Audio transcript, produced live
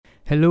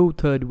Hello,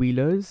 third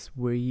wheelers.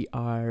 We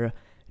are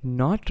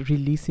not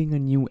releasing a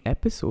new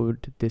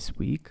episode this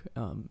week.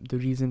 The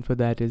reason for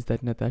that is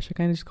that Natasha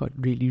kind of just got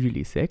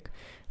really sick.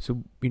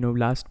 So,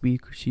 last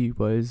week she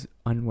was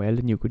unwell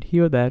and you could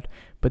hear that,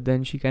 but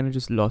then she kind of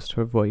just lost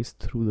her voice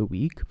through the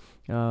week.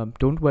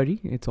 Don't worry,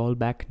 it's all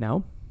back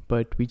now,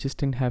 but we just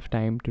didn't have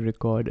time to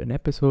record an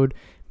episode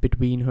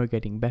between her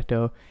getting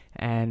better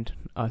and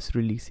us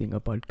releasing a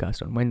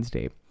podcast on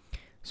Wednesday.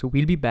 So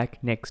we'll be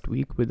back next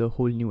week with a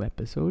whole new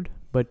episode.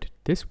 But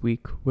this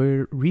week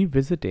we're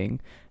revisiting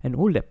an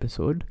old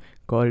episode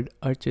called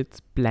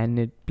Archit's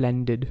Plandid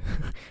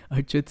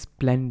Archit's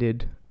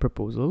Plandid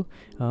proposal,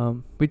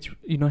 which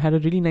had a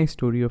really nice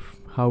story of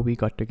how we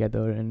got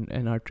together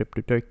and our trip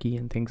to Turkey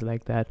and things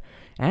like that.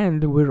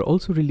 And we're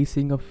also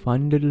releasing a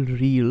fun little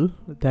reel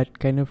that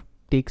kind of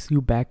takes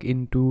you back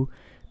into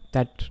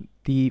that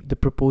the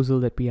proposal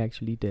that we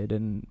actually did,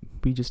 and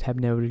we just have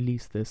never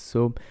released this.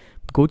 So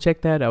go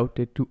check that out.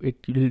 It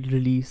will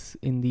release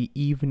in the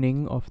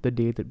evening of the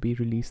day that we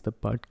release the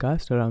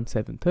podcast around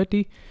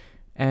 7:30,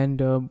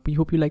 and we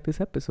hope you like this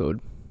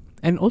episode.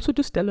 And also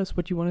just tell us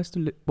what you want us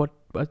to what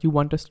you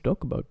want us to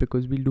talk about,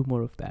 because we'll do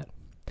more of that.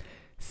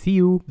 See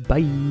you.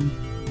 Bye.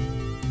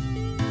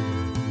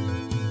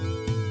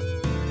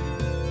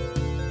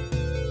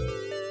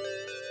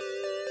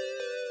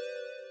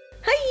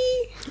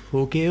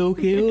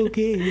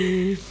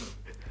 Okay.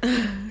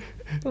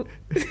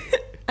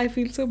 I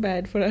feel so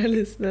bad for our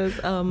listeners.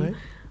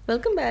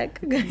 Welcome back,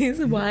 guys.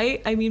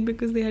 Why? I mean,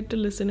 because they had to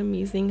listen to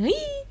me sing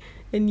 "Hey"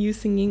 and you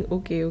singing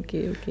okay.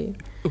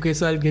 Okay,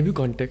 so I'll give you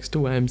context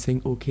to why I'm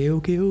saying okay,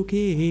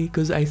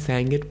 because I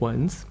sang it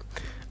once.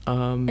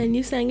 And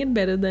you sang it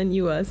better than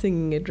you are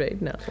singing it right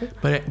now.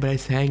 But I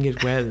sang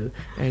it well,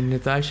 and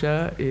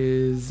Natasha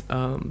is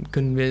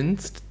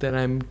convinced that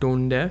I'm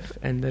tone deaf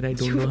and that I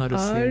don't know how to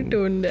sing. You are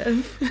tone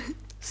deaf.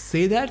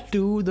 Say that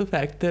to the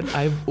fact that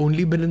I've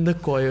only been in the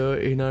choir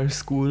in our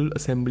school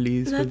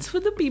assemblies. That's for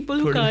the people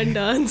who can't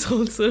dance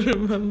also,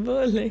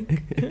 remember?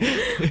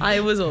 I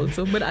was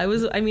also, but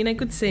I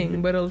could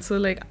sing, but also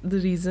the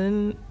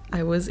reason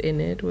I was in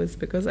it was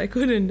because I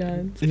couldn't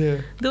dance.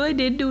 Yeah. Though I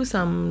did do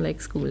some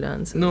school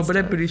dances. No, but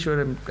I'm pretty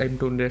sure I'm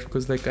tone deaf,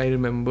 because I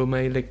remember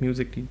my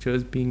music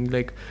teachers being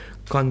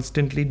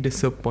constantly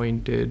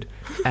disappointed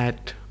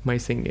at my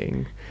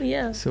singing.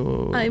 Yeah.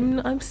 So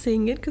I'm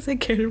saying it because I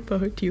care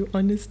about you,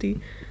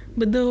 honesty.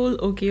 But the whole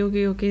okay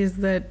is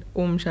that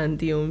Om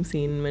Shanti Om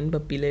scene when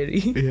Bappi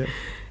Leri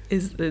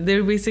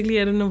they're basically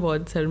at an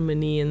award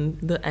ceremony, and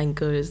the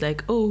anchor is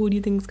like, oh, who do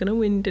you think is gonna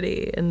win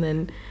today? And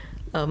then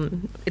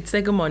it's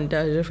like a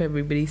montage of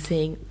everybody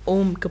saying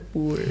Om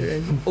Kapoor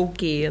and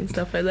okay and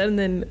stuff like that, and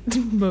then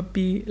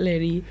Bappi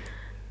Leri,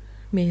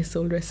 may his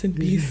soul rest in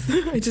peace.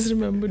 I just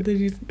remembered that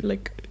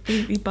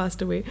he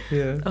passed away.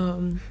 Yeah.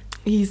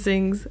 He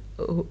sings,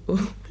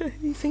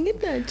 he sing it,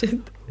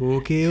 Archit.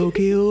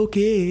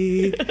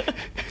 Okay.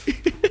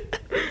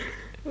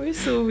 We're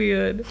so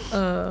weird.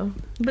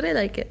 But I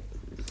like it.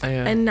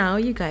 And now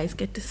you guys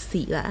get to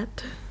see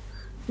that.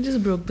 I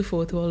just broke the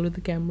fourth wall with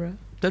the camera.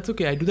 That's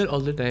okay. I do that all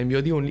the time.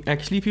 You're the only...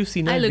 Actually, if you've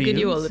seen our reels... I look at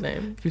you all the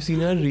time. If you've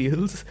seen our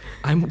reels,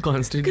 I'm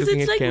constantly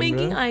looking at camera. Because it's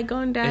making eye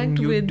contact and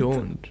you with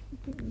don't.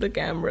 The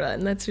camera,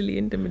 and that's really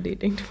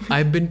intimidating to me.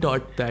 I've been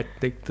taught that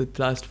the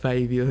last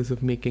 5 years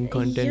of making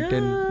content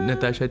and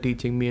Natasha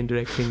teaching me and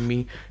directing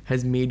me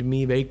has made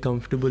me very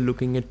comfortable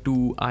looking at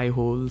two eye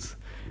holes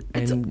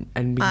and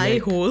being eye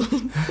holes,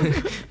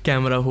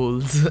 camera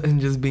holes,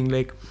 and just being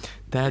like,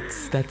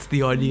 that's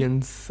the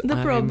audience.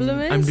 The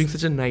problem is I'm doing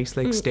such a nice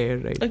stare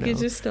right now. Okay,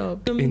 just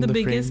stop. The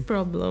biggest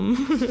problem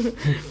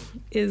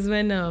is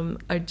when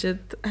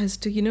Archit has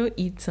to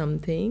eat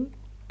something.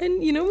 And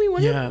we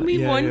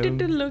want it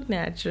to look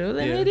natural,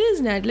 and it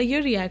is natural.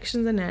 Your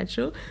reactions are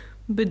natural,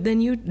 but then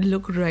you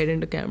look right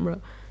into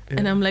camera,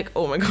 and I'm like,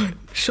 oh my god,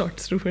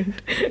 shots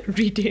ruined,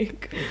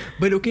 retake.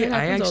 But okay,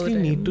 I actually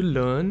need to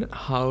learn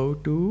how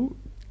to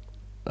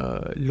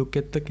look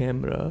at the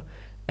camera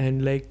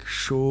and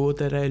show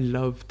that I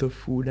love the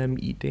food I'm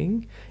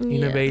eating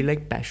in a very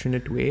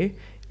passionate way.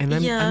 And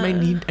I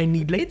need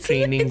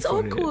training it's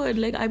for awkward.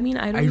 it. I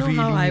don't know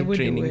how I would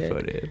do it. For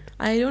it.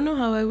 I don't know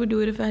how I would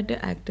do it. If I had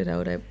to act it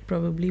out, I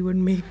probably would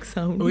make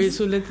sounds. Okay,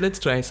 so let's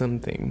try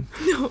something.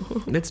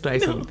 No. Let's try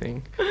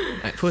something.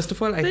 First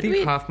of all, I think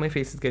half my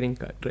face is getting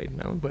cut right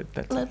now, but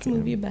that's Let's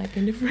move you back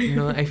into frame.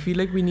 No, I feel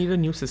like we need a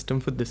new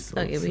system for this.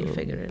 Okay, we'll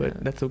figure it out.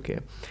 But that's okay.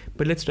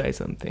 But let's try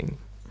something.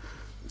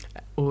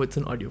 Oh, it's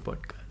an audio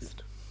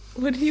podcast.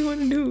 What do you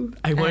want to do?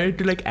 I wanted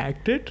to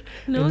act it,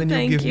 no, and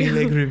then you give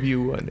me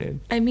review on it.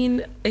 I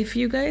mean, if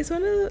you guys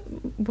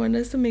want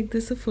us to make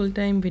this a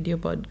full-time video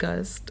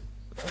podcast,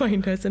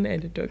 find us an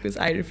editor, because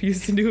I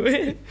refuse to do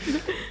it.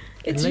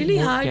 It's really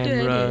hard to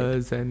edit.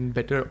 Cameras and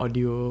better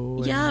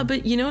audio. Yeah,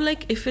 but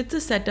if it's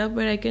a setup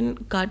where I can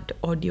cut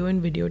audio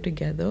and video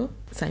together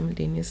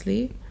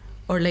simultaneously,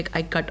 or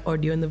I cut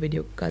audio and the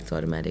video cuts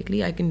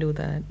automatically, I can do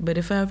that. But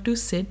if I have to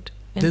sit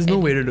There's no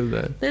way to do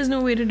that. There's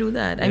no way to do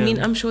that. I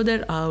mean, I'm sure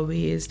there are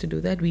ways to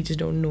do that. We just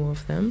don't know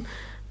of them.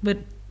 But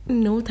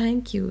no,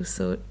 thank you.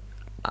 So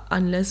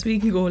unless we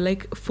go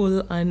like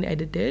full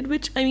unedited,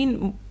 which I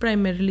mean,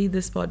 primarily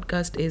this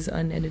podcast is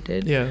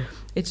unedited. Yeah.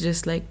 It's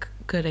just like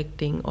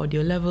correcting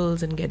audio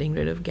levels and getting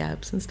rid of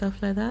gaps and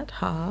stuff like that.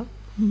 Ha.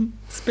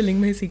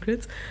 Spilling my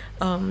secrets.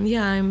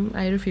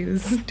 I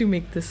refuse to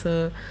make this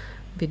a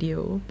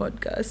video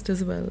podcast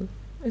as well.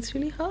 It's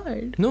really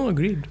hard. No,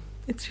 agreed.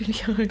 It's really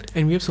hard.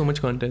 And we have so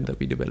much content that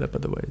we develop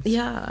otherwise.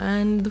 Yeah,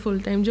 and the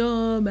full-time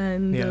job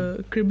and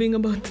the cribbing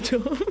about the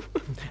job.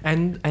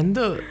 and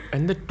the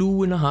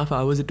 2.5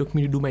 hours it took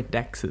me to do my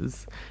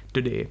taxes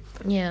today.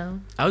 Yeah.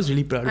 I was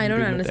really proud of I don't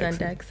doing my understand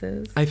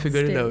taxes. I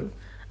figured it out.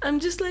 I'm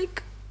just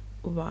like,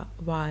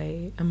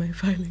 why am I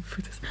filing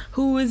for this?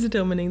 Who is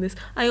determining this?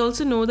 I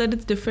also know that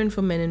it's different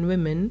for men and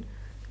women.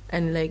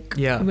 And like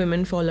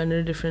women fall under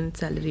a different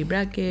salary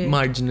bracket.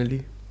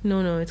 Marginally.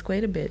 No, it's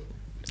quite a bit.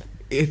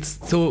 It's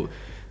so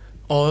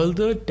all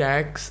the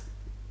tax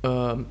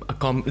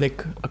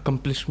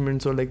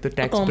accomplishments or like the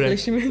tax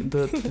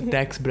the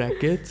tax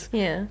brackets,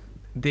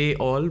 they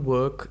all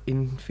work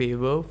in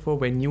favor for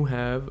when you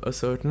have a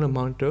certain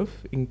amount of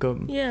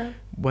income. Yeah.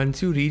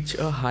 Once you reach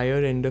a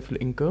higher end of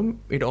income,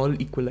 it all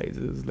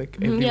equalizes. Like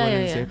everyone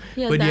is same.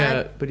 But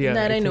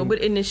that I know. But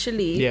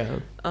initially,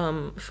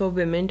 for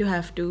women to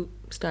have to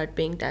start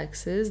paying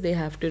taxes, they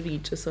have to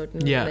reach a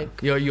certain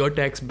your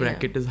tax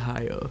bracket is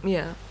higher.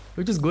 Yeah.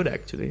 Which is good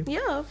actually.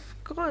 Yeah, of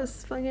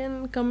course.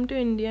 Fucking come to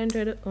India and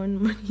try to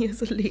earn money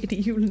as a lady,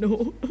 you'll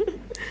know.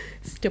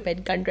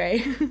 Stupid country.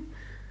 Love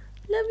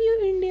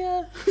you,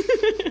 India.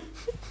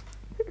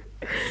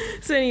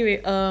 So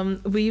anyway,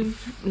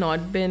 we've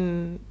not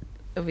been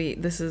away.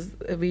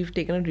 We've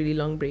taken a really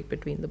long break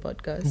between the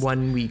podcasts.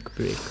 1 week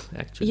break,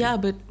 actually. Yeah,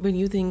 but when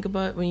you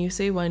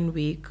say 1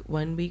 week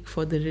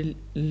for the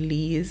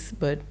release,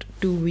 but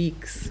 2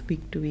 weeks,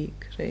 week to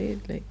week, right?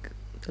 Like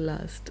the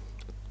last.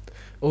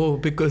 Oh,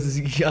 because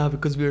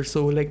we are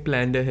so like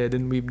planned ahead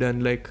and we've done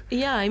like.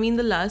 Yeah, I mean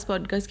the last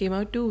podcast came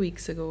out 2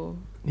 weeks ago.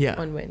 Yeah.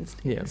 On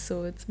Wednesday. Yeah.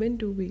 So it's been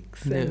 2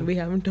 weeks and we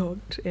haven't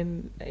talked we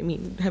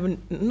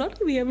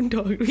haven't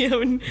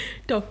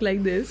talked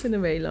like this in a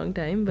very long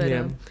time, but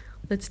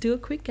let's do a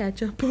quick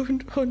catch up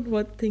on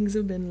what things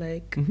have been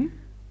like. Mm-hmm.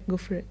 Go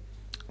for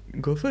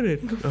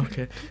it.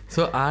 Okay.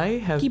 So I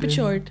have Keep it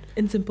short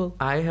and simple.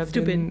 I have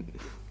Stupid.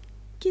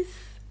 Kiss.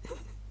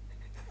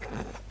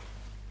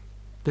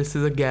 This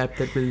is a gap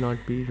that will not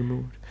be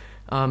removed.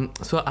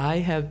 So I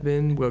have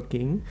been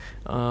working,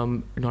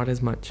 not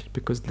as much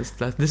because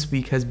this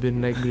week has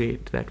been like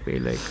great that way.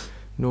 Like,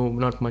 no,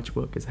 not much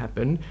work has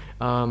happened.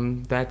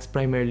 That's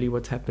primarily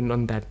what's happened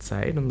on that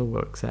side, on the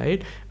work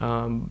side.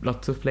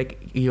 Lots of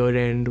like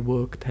year-end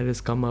work that has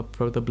come up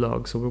for the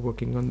blog, so we're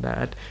working on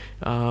that.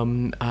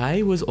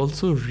 I was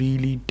also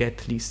really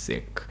deathly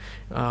sick.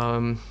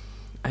 I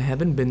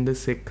haven't been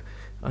this sick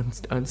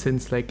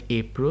since like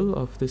April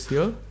of this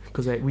year.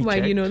 Why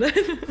do you know that?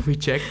 We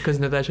checked because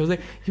Natasha was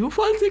like, you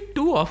fall sick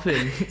too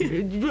often.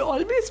 You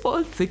always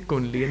fall sick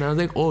only. And I was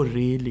like, oh,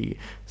 really?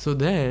 So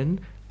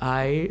then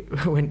I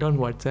went on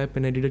WhatsApp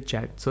and I did a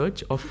chat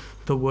search of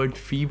the word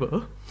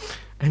fever.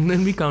 And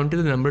then we counted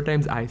the number of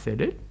times I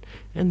said it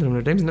and the number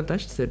of times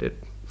Natasha said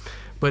it.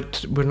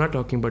 But we're not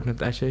talking about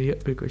Natasha here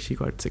because she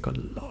got sick a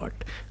lot.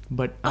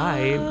 But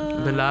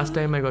the last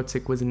time I got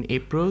sick was in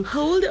April.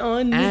 Hold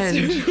on.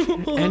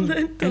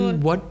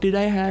 And what did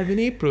I have in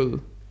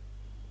April?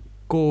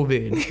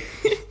 COVID.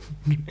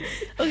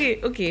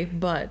 Okay,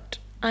 but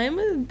I'm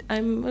a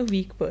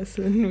weak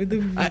person with a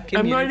weak immunity.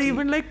 I'm not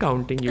even like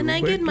counting you. And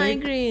I get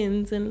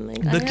migraines and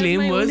like the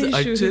claim was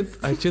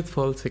Archit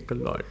falls sick a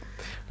lot.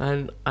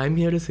 And I'm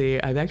here to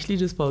say I've actually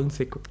just fallen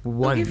sick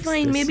once. Okay,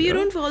 fine. Maybe you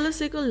don't fall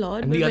sick a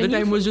lot. And the other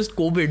time was just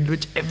COVID,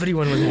 which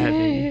everyone was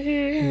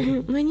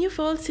having. When you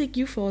fall sick,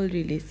 you fall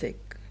really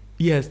sick.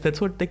 Yes,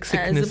 that's what like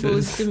sickness is. As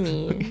opposed to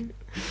me.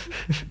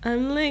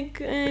 I'm like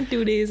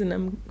 2 days and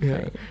I'm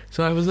fine.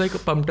 So I was like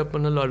pumped up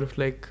on a lot of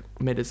like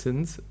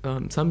medicines.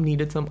 Some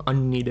needed, some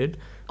unneeded.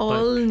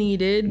 All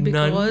needed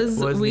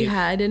because we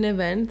had an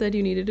event that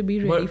you needed to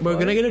be ready for. We're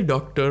gonna get a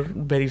doctor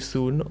very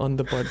soon on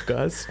the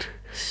podcast.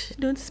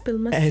 Don't spill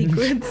my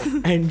secrets.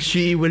 And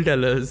she will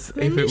tell us if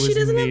it was needed. She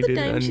doesn't have the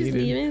time. Unneeded. She's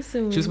leaving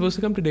soon. She was supposed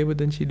to come today, but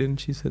then she didn't.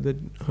 She said that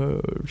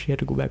she had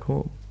to go back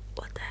home.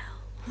 What the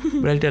hell?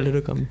 But I'll tell her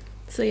to come.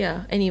 So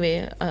yeah.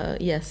 Anyway,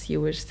 yes, you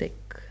were sick.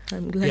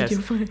 I'm glad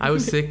you're fine. I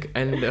was sick,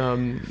 and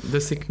the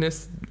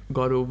sickness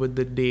got over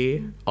the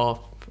day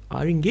of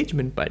our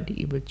engagement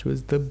party, which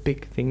was the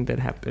big thing that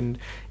happened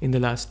in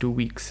the last 2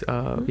 weeks.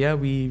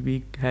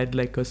 We had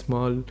like a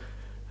small,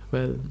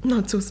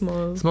 not so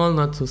small,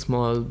 not so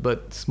small,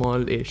 but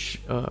small-ish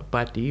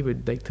party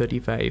with like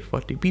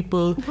 35-40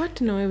 people.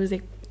 What? No, it was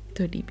like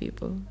 30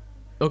 people.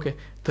 Okay,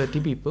 30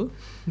 people.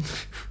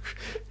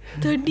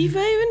 35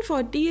 and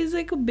 40 is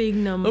like a big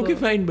number. Okay,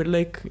 fine, but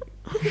like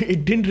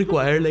it didn't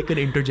require like an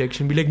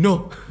interjection. Be like,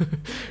 no,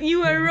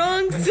 you are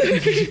wrong, sir.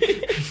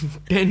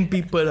 10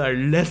 people are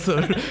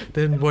lesser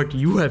than what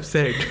you have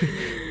said.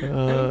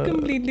 I'm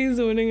completely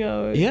zoning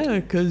out. Yeah,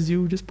 because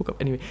you just spoke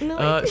up anyway.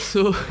 No,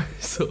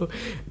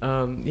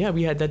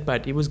 we had that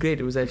party. It was great.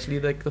 It was actually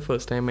like the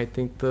first time I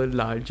think the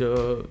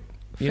larger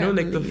you know,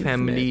 like the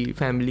Families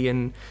family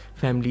and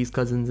families,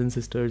 cousins and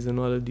sisters and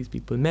all of these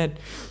people met.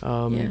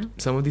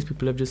 Some of these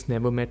people have just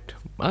never met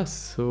us,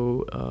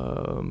 so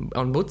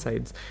on both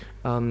sides.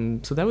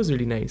 So that was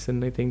really nice,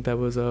 and I think that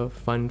was a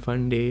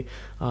fun day.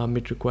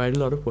 It required a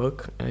lot of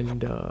work,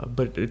 and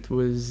but it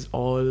was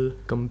all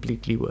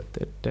completely worth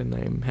it, and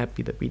I'm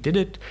happy that we did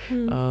it.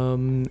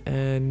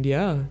 And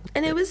yeah,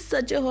 and it was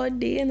such a hot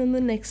day, and then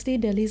the next day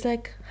Delhi's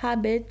like, "Ha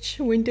bitch,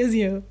 winter's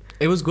here."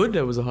 it was good.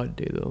 It was a hot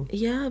day though.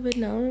 Yeah, but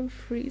now I'm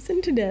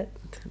freezing to death.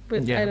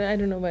 But I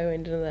don't know why I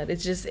went into that.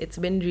 It's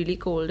been really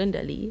cold in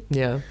Delhi.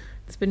 Yeah,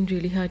 it's been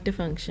really hard to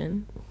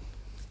function.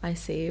 I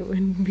say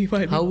when we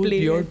finally how was play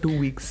your at 2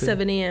 weeks?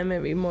 7 a.m.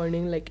 every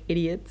morning like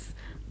idiots.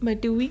 My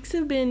 2 weeks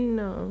have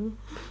been...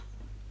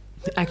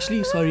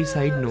 Actually, sorry,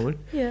 side note.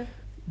 Yeah.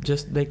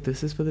 Just like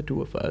this is for the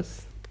two of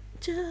us.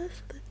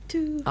 Just the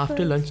two of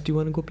After us. lunch, do you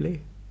want to go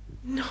play?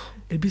 No.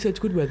 It'll be such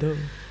good weather.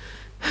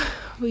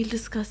 We'll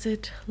discuss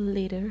it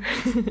later.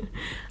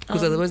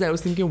 Because otherwise I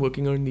was thinking of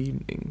working out in the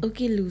evening.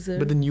 Okay, loser.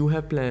 But then you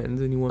have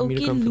plans and you want me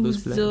to come for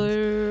those plans.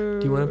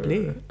 Do you want to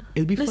play?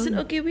 It'll be Listen,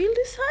 fun. okay, we'll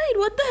decide.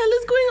 What the hell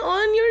is going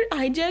on? You're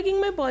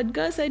hijacking my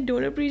podcast. I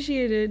don't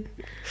appreciate it.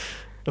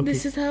 Okay.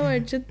 This is how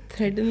Archit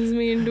threatens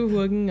me into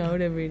working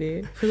out every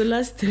day. For the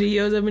last 3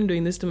 years, I've been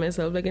doing this to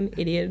myself like an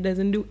idiot.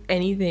 Doesn't do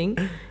anything.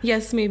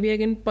 Yes, maybe I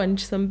can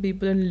punch some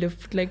people and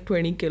lift like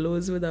 20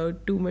 kilos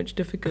without too much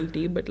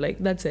difficulty, but like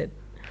that's it.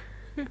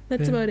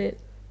 That's about it.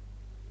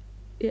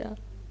 Yeah.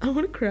 I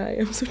want to cry.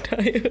 I'm so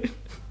tired.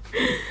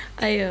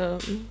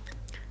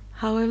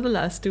 How have the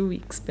last 2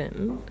 weeks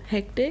been?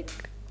 Hectic.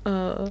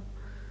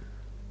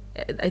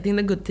 I think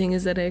the good thing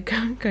is that I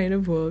can kind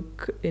of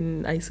work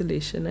in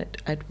isolation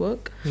at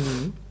work.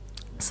 Mm-hmm.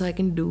 So I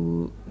can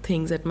do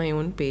things at my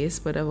own pace,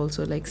 but I've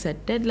also like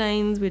set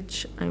deadlines,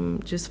 which I'm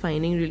just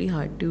finding really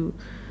hard to,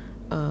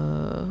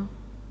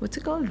 what's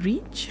it called?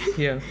 Reach?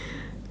 Yeah.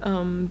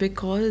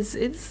 Because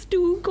it's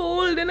too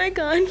cold and I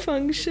can't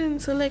function.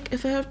 So like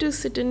if I have to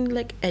sit and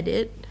like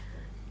edit,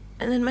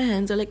 and then my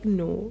hands are like,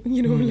 no,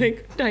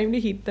 like time to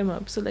heat them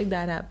up. So like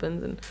that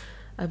happens, and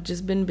I've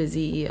just been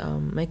busy.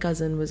 My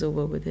cousin was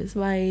over with his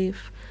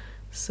wife,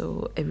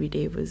 so every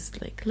day was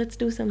like, let's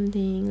do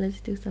something.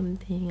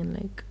 And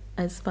like,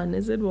 as fun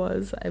as it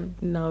was,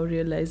 I've now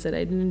realized that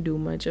I didn't do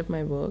much of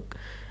my work,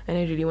 and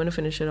I really want to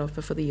finish it off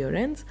before the year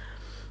ends.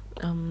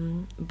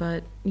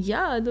 But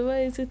yeah,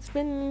 otherwise it's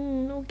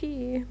been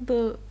okay.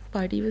 The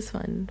party was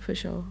fun for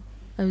sure.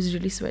 I was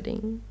really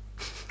sweating.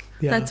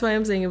 Yeah. That's why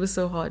I'm saying it was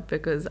so hot,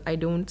 because I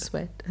don't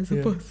sweat as a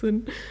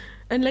person.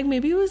 And like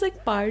maybe it was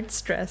like part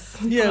stress.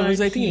 Yeah, it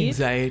was I think heat.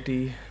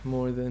 anxiety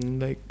more than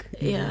like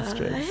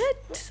stress. I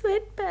had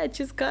sweat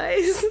patches,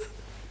 guys.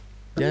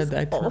 Yeah,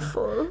 that's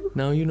awful.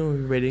 Now you know,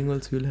 wedding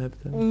also you'll have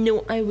them.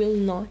 No, I will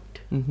not.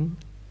 Mm-hmm.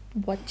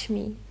 Watch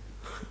me.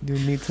 You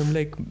need some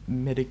like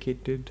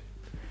medicated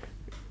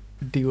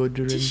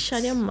deodorant. Just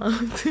shut your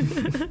mouth.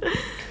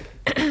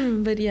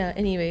 But yeah,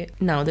 anyway,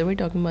 now that we're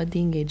talking about the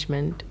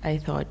engagement, I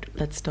thought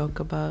let's talk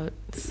about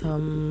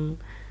some,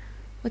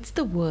 what's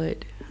the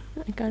word?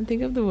 I can't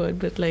think of the word,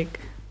 but like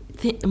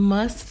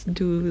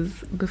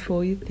must-dos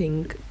before you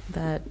think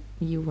that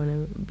you want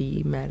to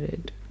be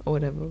married or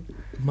whatever.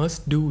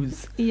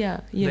 Must-dos?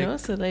 Yeah, you know,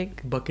 so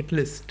like... Bucket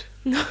list?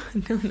 No.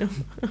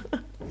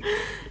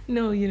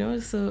 No,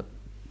 so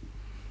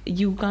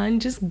you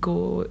can't just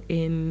go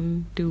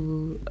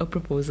into a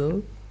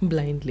proposal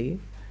blindly.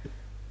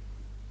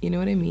 You know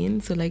what I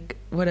mean? So like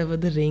whatever,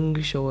 the ring,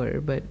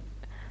 sure, but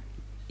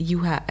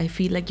I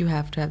feel like you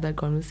have to have that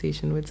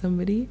conversation with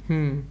somebody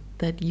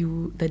that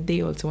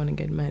they also want to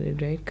get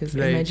married, right? Because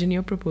imagine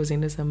you're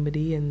proposing to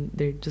somebody and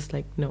they're just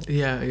like, no.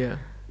 Yeah.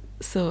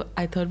 So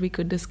I thought we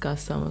could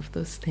discuss some of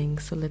those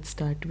things. So let's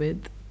start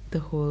with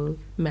the whole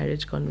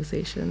marriage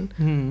conversation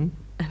and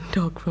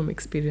talk from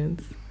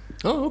experience.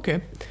 Oh,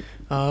 okay.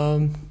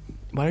 Why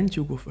don't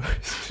you go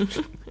first?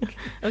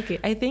 Okay,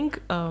 I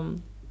think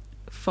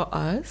for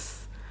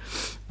us,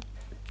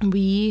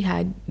 we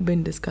had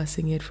been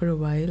discussing it for a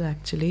while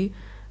actually,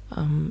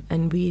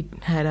 and we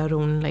had our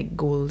own like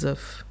goals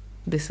of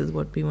this is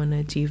what we want to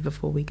achieve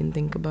before we can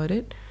think about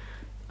it,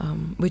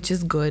 which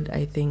is good.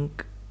 I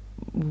think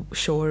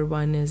sure,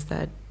 one is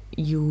that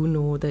you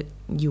know that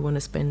you want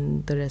to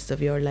spend the rest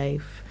of your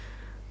life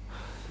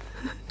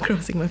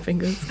crossing my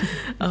fingers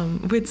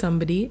with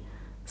somebody,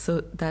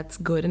 so that's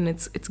good, and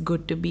it's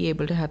good to be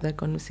able to have that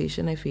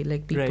conversation. I feel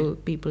like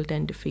people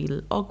tend to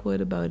feel awkward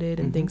about it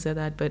and things like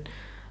that, but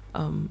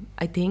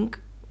I think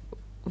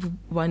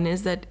one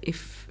is that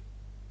if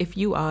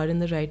you are in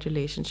the right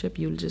relationship,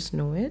 you'll just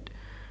know it,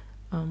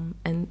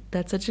 and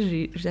that's such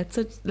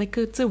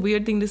it's a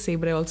weird thing to say,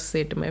 but I also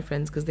say it to my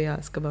friends because they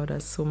ask about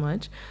us so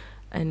much,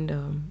 and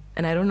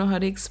I don't know how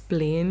to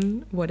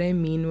explain what I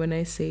mean when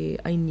I say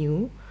I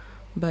knew,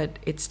 but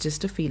it's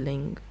just a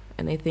feeling,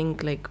 and I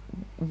think like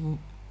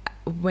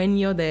when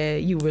you're there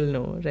you will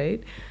know,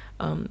 right?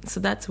 So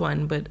that's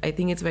one, but I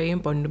think it's very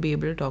important to be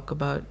able to talk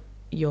about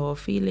your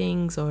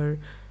feelings or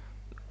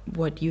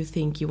what you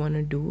think you want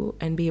to do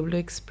and be able to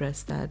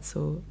express that.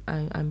 So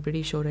I'm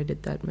pretty sure I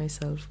did that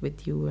myself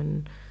with you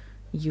and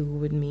you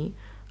with me.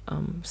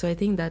 So I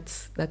think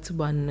that's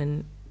one,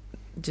 and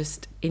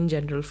just in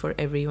general for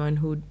everyone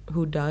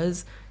who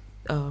does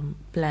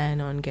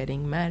plan on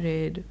getting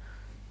married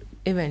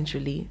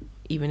eventually,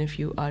 even if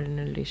you are in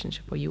a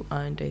relationship or you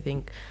aren't, I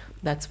think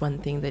that's one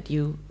thing that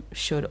you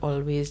should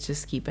always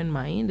just keep in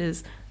mind,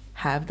 is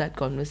have that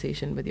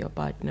conversation with your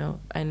partner.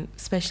 And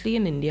especially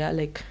in India,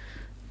 like,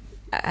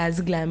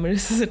 as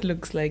glamorous as it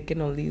looks like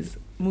in all these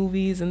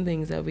movies and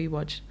things that we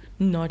watch,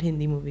 not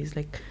Hindi movies,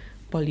 like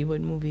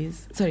Bollywood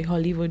movies, sorry,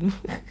 Hollywood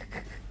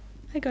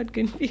I got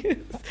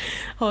confused.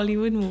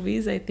 Hollywood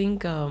movies, I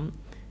think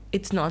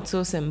it's not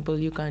so simple.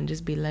 You can't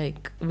just be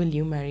like, will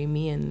you marry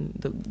me, and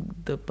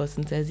the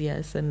person says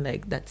yes, and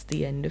like that's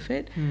the end of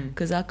it,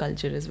 because our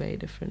culture is very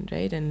different,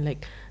 right? And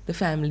like the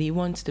family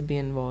wants to be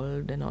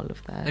involved and all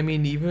of that. I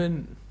mean,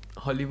 even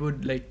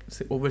Hollywood like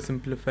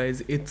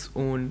oversimplifies its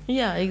own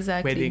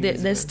exactly.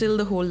 There's still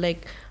the whole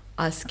like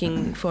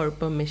asking for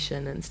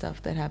permission and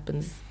stuff that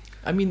happens.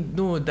 I mean,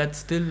 no, that's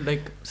still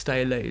like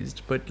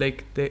stylized, but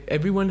like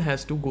everyone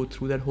has to go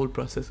through that whole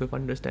process of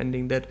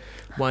understanding that,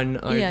 one,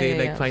 are they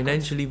like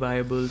financially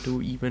viable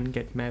to even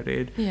get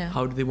married?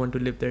 How do they want to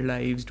live their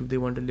lives? Do they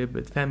want to live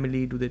with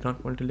family? Do they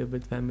not want to live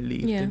with family?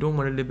 If they don't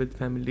want to live with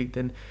family,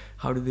 then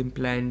how do they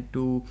plan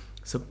to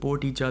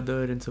support each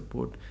other and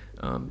support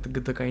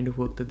the kind of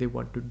work that they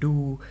want to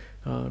do?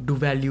 Do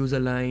values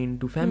align?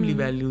 Do family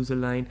values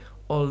align?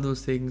 All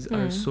those things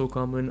are so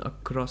common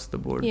across the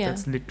board.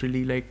 That's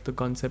literally like the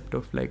concept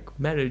of like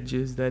marriage,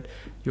 is that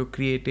you're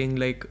creating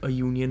like a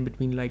union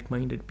between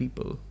like-minded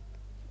people.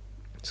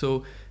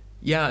 So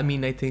yeah, I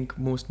mean, I think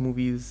most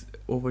movies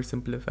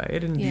oversimplify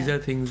it, and these are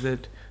things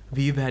that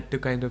we've had to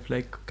kind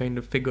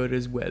of figure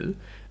as well.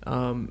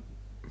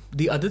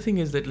 The other thing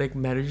is that like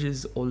marriage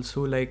is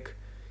also like,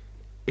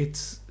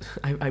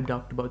 I've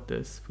talked about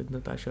this with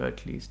Natasha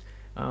at least.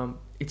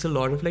 It's a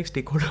lot of like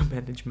stakeholder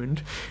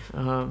management,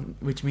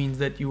 which means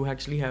that you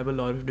actually have a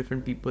lot of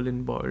different people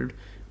involved,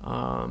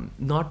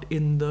 not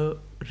in the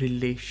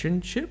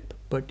relationship,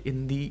 but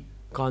in the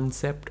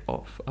concept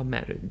of a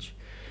marriage.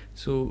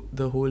 So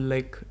the whole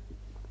like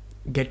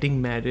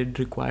getting married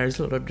requires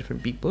a lot of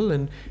different people,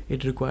 and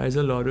it requires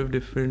a lot of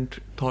different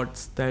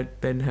thoughts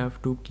that then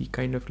have to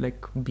kind of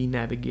like be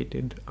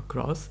navigated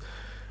across,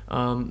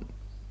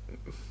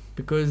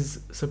 because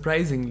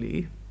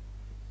surprisingly,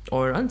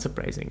 or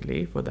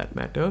unsurprisingly for that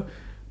matter,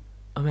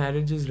 a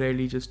marriage is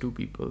rarely just two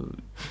people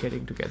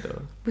getting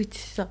together. Which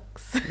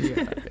sucks.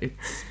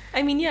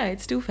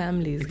 It's two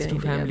families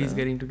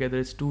getting together.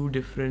 It's two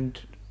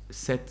different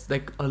sets,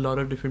 like a lot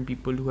of different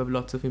people who have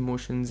lots of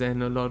emotions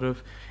and a lot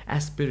of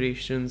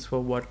aspirations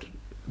for what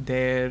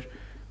their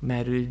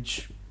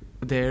marriage,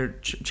 their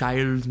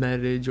child's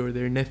marriage or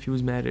their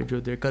nephew's marriage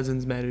or their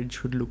cousin's marriage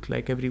should look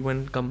like.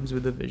 Everyone comes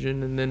with a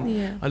vision, and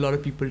then a lot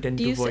of people tend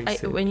to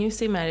voice it. When you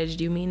say marriage,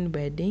 do you mean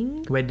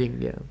wedding? Wedding,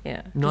 yeah.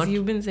 Yeah, because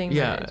you've been saying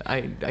marriage.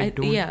 I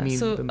don't mean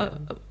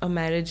so a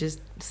marriage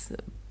is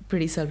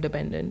pretty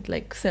self-dependent,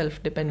 like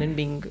self-dependent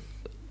being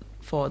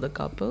for the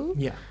couple.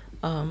 Yeah.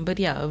 But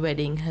a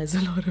wedding has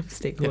a lot of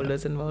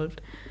stakeholders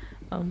involved.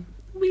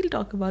 We'll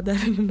talk about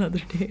that in another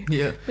day.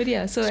 Yeah. But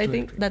so I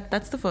think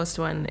that's the first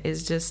one,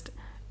 is just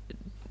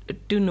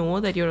to know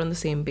that you're on the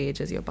same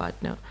page as your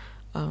partner.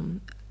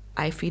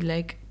 I feel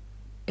like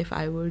if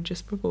I were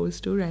just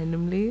proposed to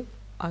randomly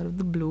out of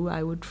the blue,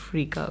 I would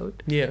freak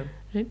out. Yeah.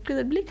 Right? Because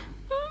I'd be like,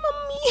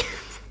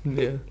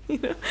 Mommy! Yeah. You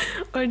know?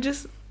 Or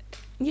just,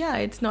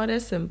 it's not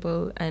as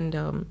simple. And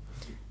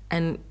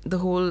the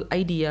whole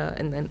idea,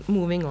 and then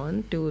moving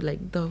on to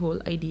like the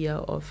whole idea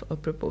of a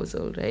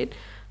proposal, right?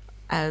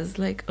 As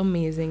like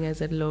amazing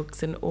as it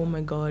looks, and oh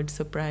my God,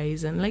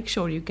 surprise, and like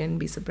sure, you can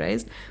be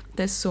surprised.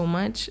 There's so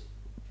much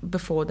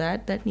before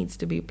that needs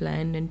to be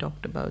planned and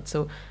talked about.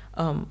 So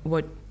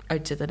what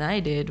Archit and I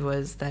did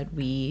was that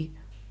we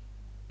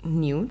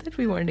knew that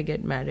we wanted to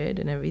get married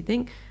and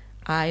everything.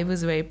 I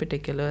was very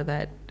particular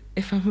that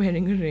if I'm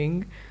wearing a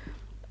ring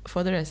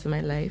for the rest of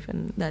my life,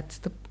 and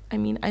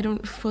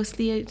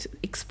firstly,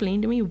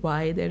 explain to me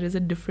why there is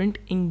a different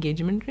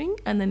engagement ring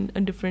and then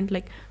a different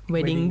like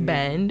wedding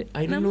band.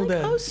 I don't know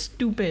that. How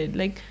stupid.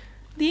 Like,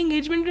 the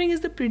engagement ring is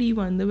the pretty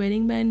one. The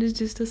wedding band is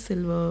just a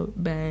silver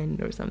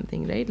band or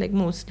something, right? Like,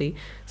 mostly.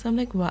 So I'm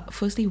like,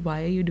 firstly,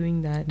 why are you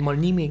doing that?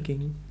 Money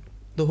making.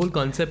 The whole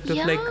concept of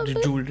like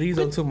jewelry is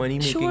also money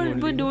making. Sure,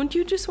 only. But don't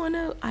you just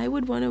I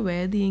would want to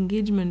wear the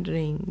engagement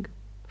ring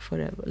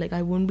forever. Like,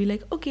 I won't be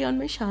like, okay, on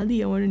my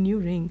shadi, I want a new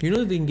ring. You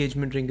know, the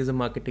engagement ring is a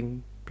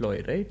marketing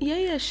ploy, right?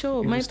 Yeah,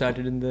 sure. It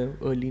started in the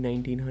early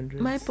 1900s.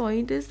 My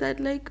point is that,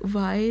 like,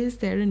 why is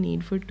there a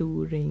need for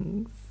two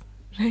rings,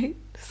 right?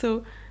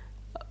 So,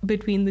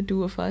 between the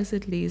two of us,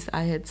 at least,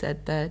 I had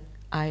said that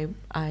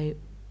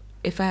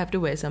if I have to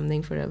wear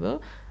something forever,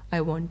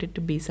 I want it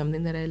to be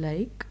something that I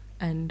like,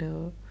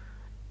 and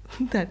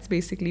that's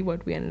basically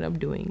what we ended up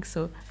doing.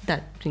 So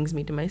that brings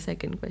me to my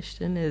second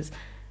question: is,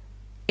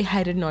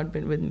 had it not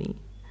been with me,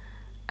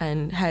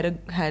 and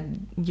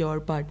had your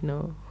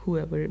partner,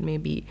 whoever it may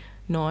be,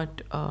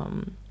 not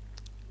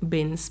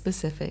been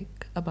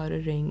specific about a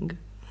ring,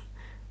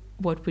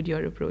 what would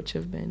your approach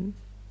have been?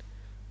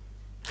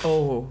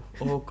 Oh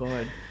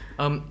God.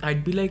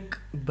 I'd be like,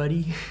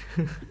 buddy,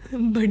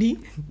 buddy,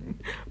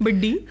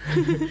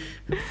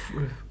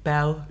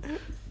 pal,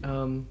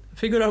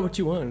 figure out what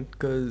you want,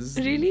 because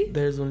really,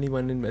 there's only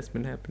one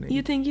investment happening.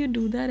 You think you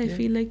do that? I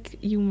feel like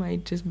you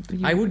might just.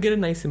 I would get a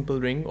nice simple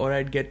ring, or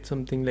I'd get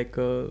something like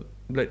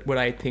what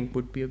I think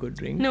would be a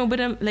good ring. No,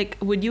 but like,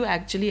 would you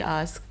actually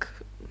ask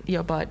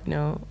your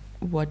partner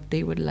what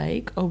they would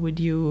like, or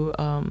would you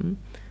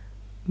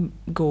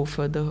go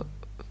for the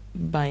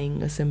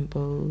buying a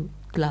simple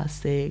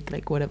classic,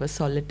 like whatever,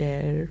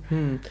 solitaire?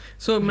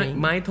 So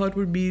my thought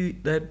would be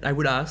that I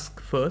would ask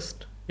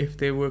first. If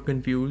they were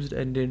confused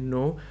and didn't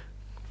know,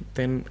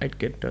 then I'd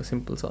get a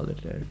simple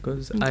solitaire,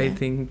 because I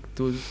think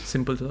those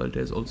simple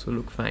solitaires also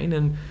look fine,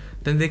 and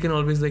then they can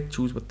always like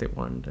choose what they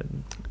want,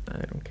 and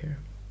I don't care.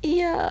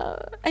 Yeah,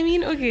 I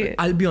mean, okay.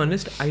 I'll be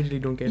honest, I really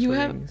don't care for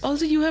rings.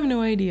 Also, you have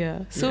no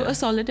idea. So a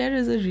solitaire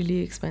is a really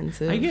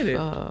expensive I get it.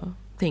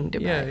 thing to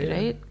buy,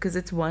 right? Because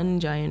it's one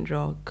giant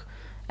rock,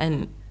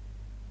 and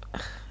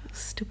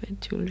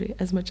stupid jewelry.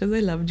 As much as I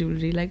love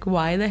jewelry, like,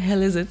 why the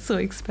hell is it so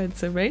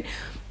expensive, right?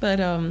 But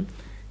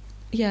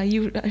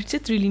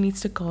Archit really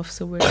needs to cough,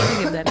 so we're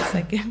gonna give that a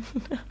second.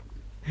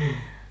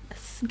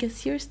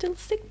 Guess you're still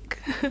sick.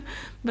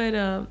 But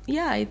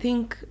I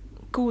think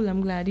cool.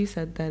 I'm glad you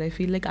said that. I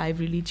feel like I've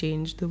really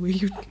changed the way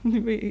you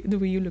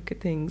look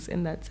at things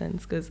in that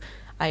sense, because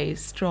I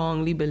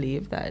strongly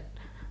believe that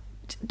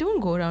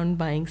don't go around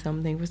buying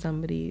something for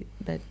somebody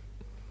that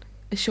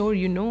sure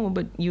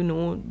but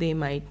they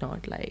might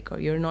not like, or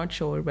you're not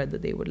sure whether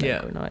they would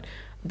like or not.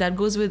 That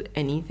goes with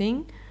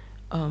anything.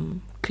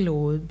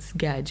 Clothes,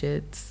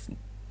 gadgets,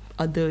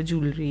 other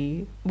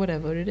jewelry,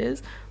 whatever it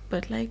is.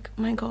 But like,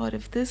 my God,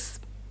 if this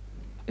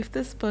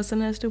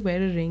person has to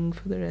wear a ring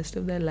for the rest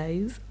of their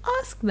lives,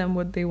 ask them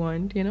what they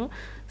want,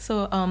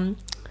 So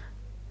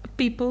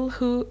people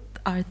who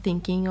are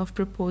thinking of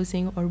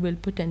proposing or will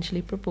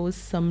potentially propose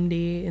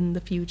someday in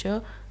the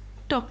future,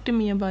 talk to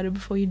me about it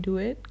before you do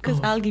it, because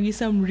I'll give you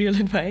some real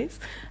advice.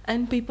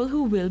 And people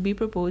who will be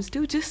proposed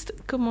to, just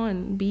come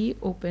on, be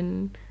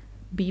open,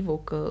 be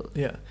vocal.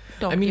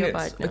 Talk to your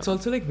partner. It's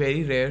also like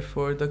very rare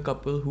for the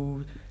couple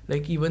who,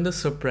 like, even the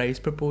surprise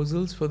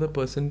proposals, for the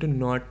person to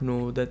not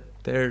know that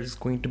there's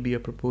going to be a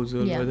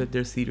proposal or that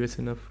they're serious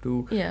enough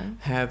to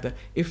have that.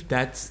 If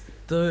that's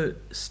the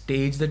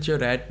stage that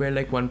you're at, where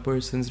like one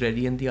person's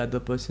ready and the other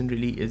person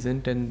really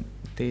isn't, and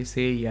they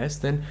say yes,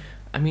 then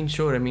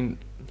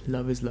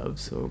love is love,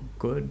 so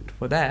good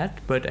for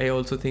that. But I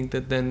also think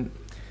that then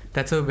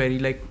that's a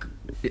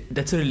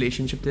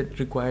relationship that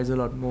requires a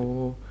lot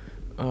more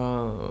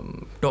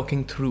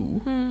talking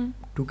through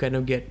to kind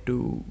of get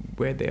to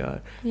where they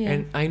are.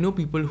 And I know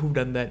people who've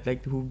done that,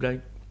 like who've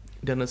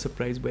done a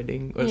surprise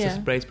wedding or a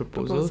surprise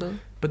proposal,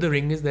 but the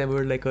ring is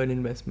never like an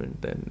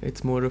investment. Then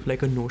it's more of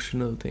like a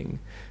notional thing,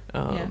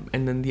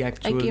 and then the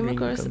actual ring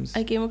comes.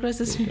 I came across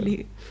this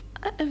really.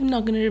 I'm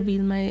not gonna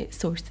reveal my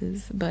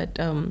sources, but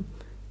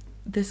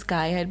this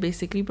guy had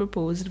basically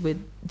proposed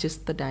with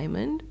just the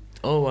diamond.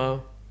 Oh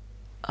wow!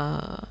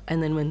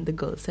 And then when the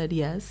girl said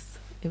yes,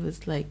 it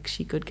was like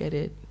she could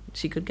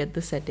get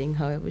the setting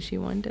however she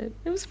wanted.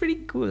 It was pretty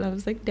cool. I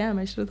was like, damn,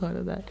 I should have thought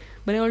of that.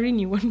 But I already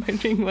knew what my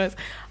ring was.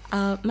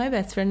 My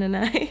best friend and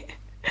I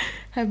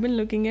have been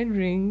looking at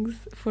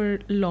rings for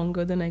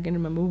longer than I can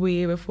remember,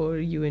 way before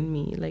you and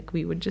me. Like,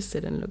 we would just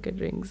sit and look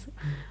at rings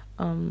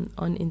on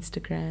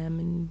Instagram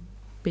and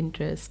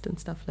Pinterest and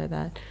stuff like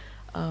that.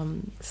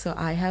 So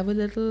I have a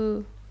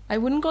little, I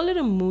wouldn't call it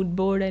a mood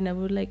board. I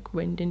never like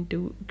went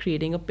into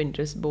creating a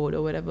Pinterest board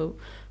or whatever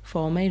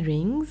for my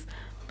rings.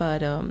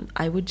 But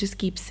I would just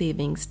keep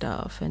saving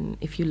stuff. And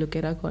if you look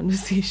at our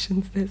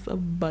conversations, there's a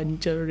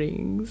bunch of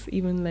rings,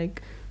 even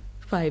like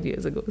 5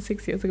 years ago,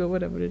 6 years ago,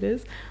 whatever it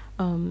is.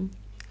 And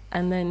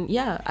then,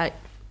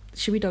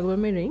 should we talk about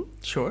my ring?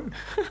 Sure.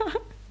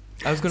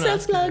 I was going to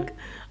ask you.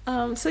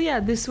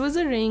 Self-plug. This was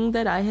a ring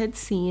that I had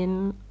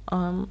seen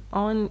on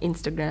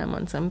Instagram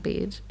on some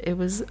page. It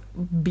was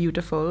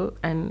beautiful.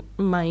 And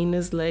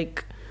mine's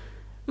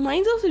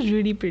also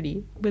really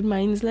pretty. But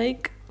mine's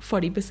like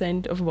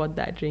 40% of what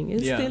that ring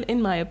is, still,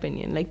 in my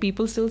opinion. Like,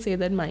 people still say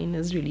that mine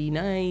is really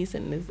nice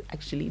and is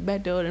actually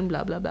better and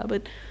blah blah blah,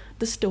 but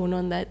the stone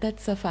on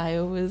that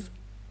sapphire was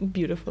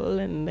beautiful,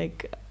 and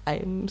like,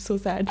 I'm so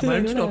sad.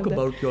 Why don't you talk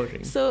about your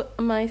ring? So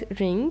my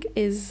ring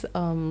is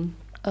a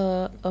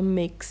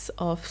mix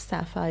of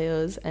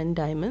sapphires and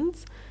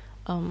diamonds.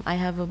 I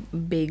have a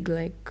big,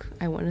 like,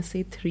 I want to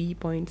say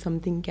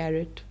 3-point-something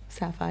carat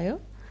sapphire.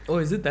 Oh,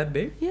 is it that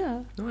big?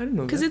 Yeah. No, I didn't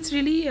know that. Because it's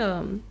really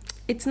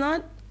it's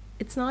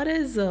not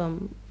as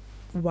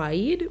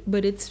wide,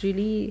 but it's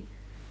really,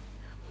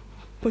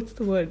 what's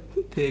the word?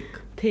 Thick.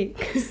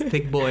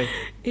 Thick boy.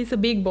 It's a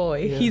big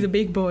boy. Yeah. He's a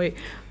big boy.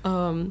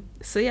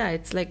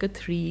 It's like a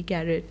 3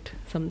 carat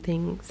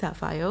something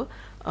sapphire,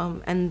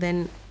 and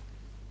then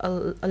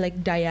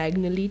like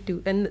diagonally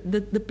too, and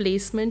the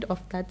placement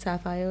of that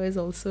sapphire is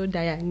also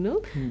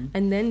diagonal,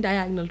 and then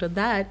diagonal to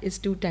that is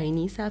 2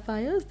 tiny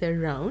sapphires. They're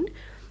round,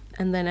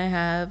 and then I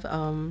have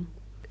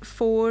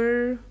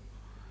 4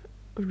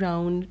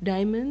 round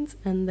diamonds,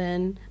 and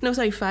then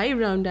 5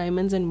 round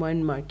diamonds and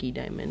 1 marquee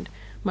diamond.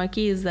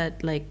 Marquee is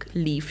that like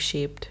leaf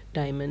shaped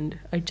diamond.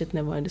 Archit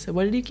never understood.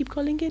 What did you keep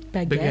calling it?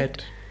 Baguette.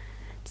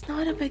 It's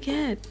not a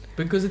baguette.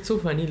 Because it's so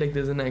funny, like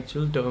there's an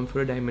actual term for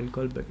a diamond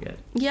called baguette.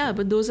 Yeah,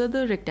 but those are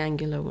the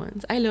rectangular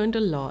ones. I learned a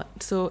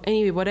lot. So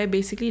anyway, what I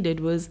basically did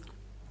was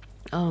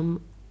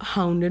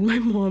hounded my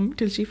mom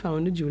till she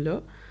found a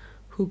jeweler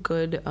who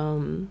could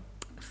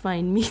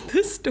find me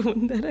the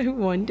stone that I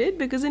wanted.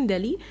 Because in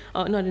Delhi,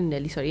 not in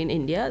Delhi, sorry, in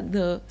India,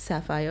 the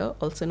sapphire,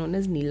 also known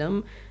as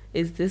Neelam,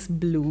 is this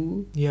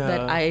blue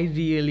that I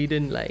really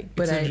didn't like.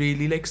 But it's a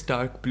really like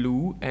stark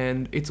blue,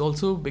 and it's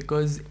also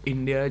because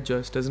India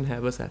just doesn't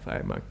have a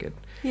sapphire market.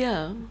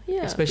 Yeah.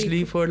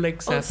 Especially for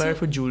like sapphire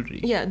for jewelry.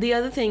 Yeah, the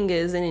other thing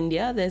is in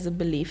India, there's a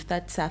belief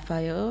that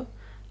sapphire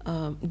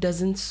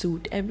doesn't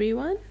suit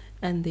everyone.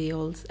 And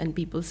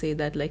people say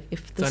that like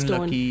if the it's stone,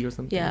 unlucky or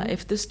something. Yeah,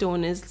 if the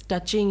stone is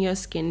touching your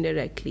skin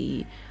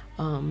directly,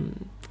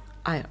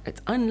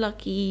 it's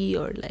unlucky,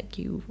 or like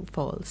you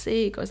fall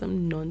sick or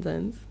some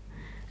nonsense.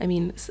 I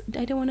mean,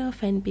 I don't want to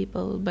offend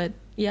people, but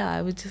yeah,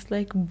 I was just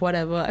like,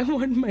 whatever, I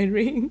want my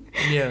ring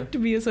to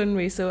be a certain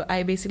way. So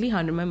I basically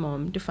hounded my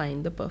mom to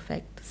find the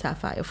perfect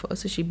sapphire for her.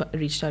 So she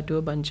reached out to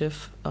a bunch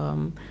of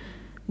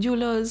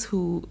jewelers,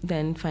 who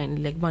then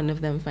finally, like one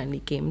of them finally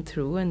came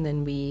through, and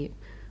then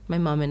my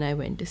mom and I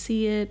went to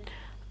see it.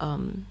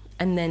 And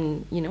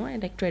then, I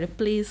like try to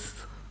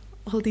place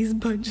all these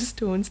bunch of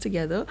stones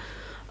together.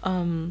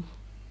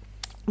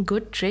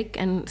 Good trick,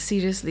 and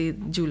seriously,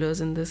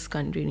 jewelers in this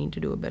country need to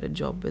do a better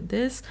job with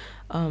this.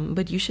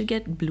 But you should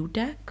get blue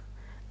tack,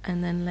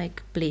 and then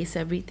like place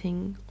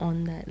everything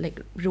on that, like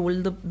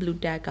roll the blue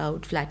tack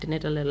out, flatten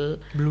it a little.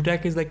 Blue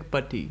tack is like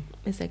putty.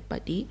 It's like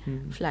putty.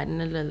 Flatten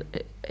it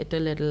a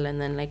little,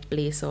 and then like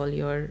place all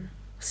your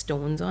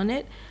stones on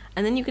it,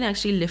 and then you can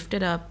actually lift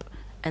it up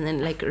and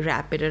then like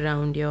wrap it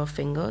around your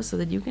finger so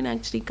that you can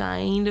actually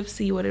kind of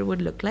see what it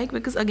would look like.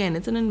 Because again,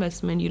 it's an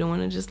investment. You don't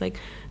want to just like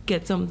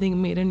get something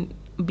made and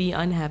be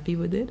unhappy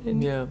with it.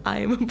 And I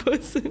am a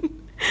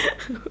person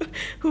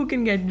who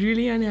can get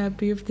really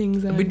unhappy if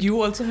things are. But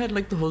you also had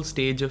like the whole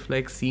stage of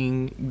like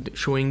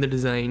showing the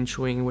design,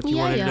 showing what you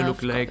wanted to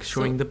look like,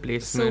 showing the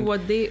placement. So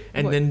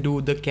then do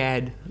the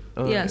CAD.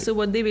 So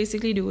what they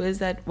basically do is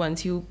that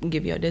once you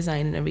give your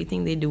design and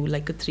everything, they do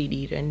like a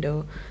 3D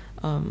render.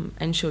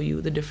 And show you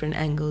the different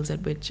angles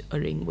at which a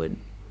ring would,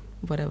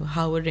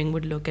 how a ring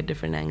would look at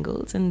different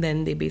angles, and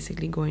then they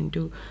basically go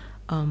into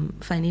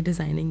finally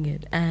designing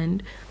it.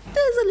 And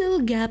there's a little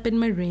gap in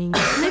my ring,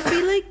 and I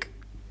feel like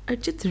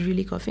Archit's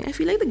really coughing. I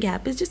feel like the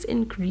gap is just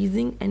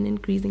increasing, and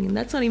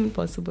that's not even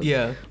possible.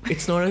 Yeah,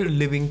 it's not a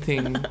living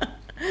thing.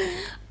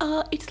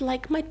 It's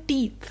like my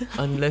teeth.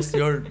 Unless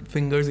your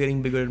finger's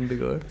getting bigger and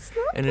bigger,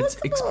 and it's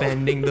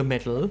expanding the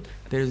metal,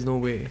 there's no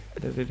way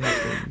that it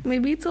happens.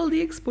 Maybe it's all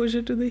the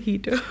exposure to the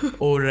heater.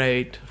 Oh,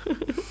 right.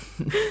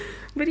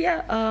 But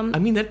yeah. I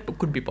mean, that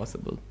could be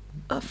possible.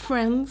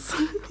 Friends,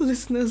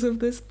 listeners of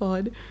this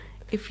pod,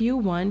 if you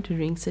want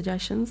ring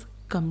suggestions,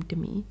 come to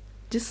me.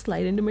 Just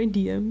slide into my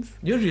DMs.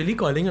 You're really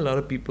calling a lot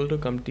of people to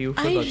come to you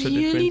for lots of different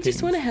things. I really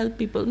just want to help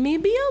people.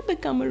 Maybe I'll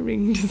become a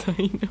ring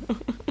designer.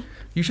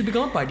 You should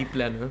become a party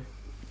planner.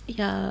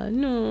 Yeah,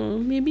 no,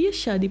 maybe a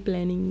shadi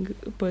planning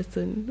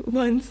person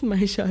once my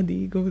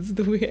shadi goes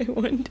the way I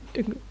want it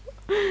to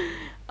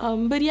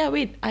go. But yeah,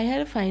 wait, I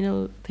had a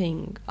final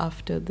thing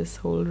after this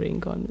whole ring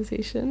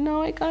conversation.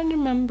 Now I can't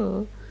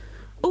remember.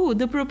 Oh,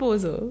 the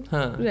proposal.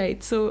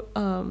 Right, so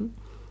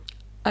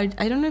I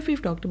don't know if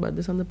we've talked about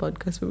this on the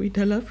podcast, but we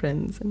tell our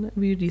friends, and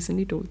we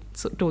recently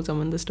told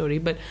someone the story,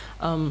 but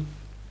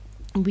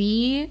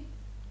we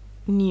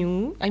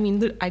knew,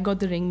 I got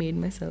the ring made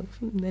myself,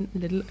 and then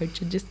little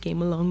Archit just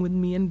came along with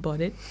me and bought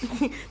it.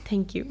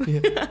 Thank you.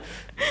 Yeah.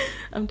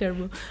 I'm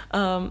terrible.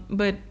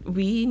 But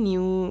we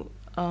knew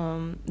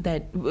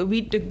that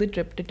we took the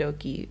trip to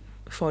Turkey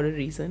for a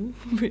reason,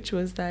 which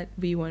was that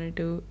we wanted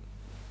to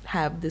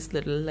have this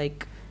little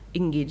like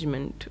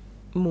engagement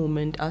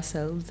moment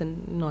ourselves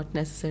and not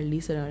necessarily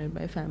surrounded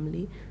by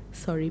family.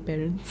 Sorry,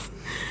 parents.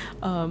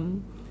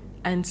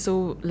 And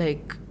so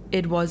like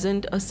it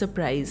wasn't a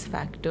surprise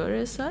factor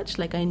as such.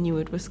 Like I knew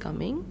it was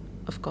coming,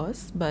 of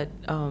course, but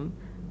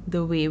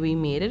the way we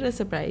made it a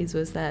surprise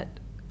was that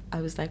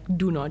I was like,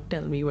 do not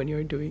tell me when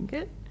you're doing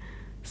it.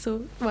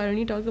 So why don't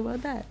you talk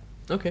about that?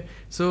 Okay,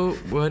 so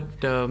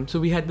so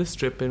we had this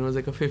trip, and it was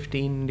like a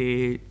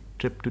 15-day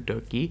trip to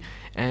Turkey,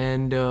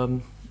 and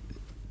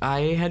I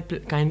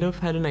had kind of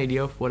had an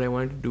idea of what I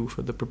wanted to do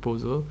for the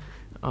proposal,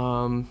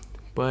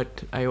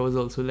 but I was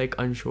also like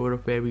unsure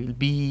of where we'll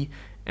be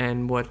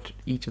and what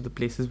each of the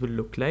places will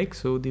look like.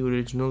 So the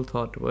original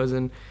thought was,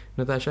 and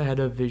Natasha had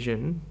a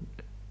vision,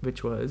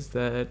 which was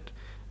that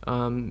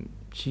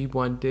she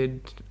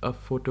wanted a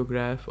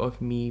photograph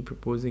of me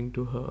proposing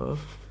to her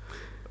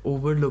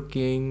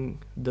overlooking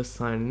the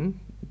sun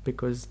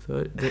because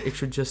it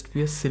should just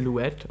be a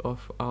silhouette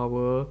of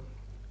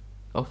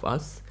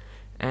us,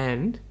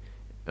 and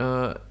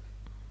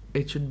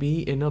it should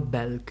be in a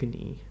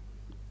balcony.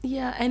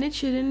 Yeah, and it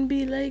shouldn't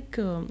be like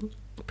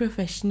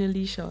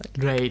professionally shot.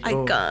 Right.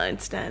 I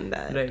can't stand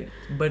that. Right.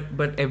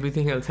 But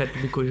everything else had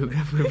to be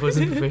choreographed. It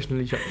wasn't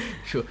professionally shot.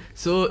 Sure.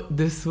 So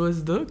this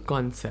was the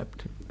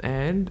concept.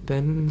 And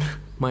then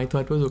my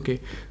thought was, okay,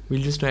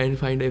 we'll just try and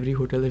find every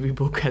hotel that we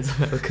book has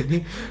a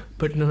balcony.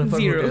 But none of our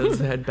hotels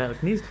had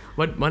balconies.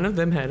 But one of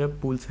them had a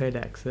poolside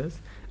access.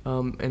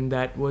 And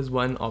that was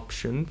one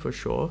option for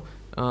sure.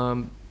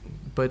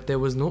 But there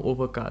was no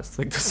overcast.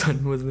 Like the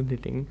sun wasn't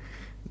hitting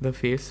the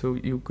face, so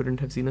you couldn't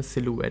have seen a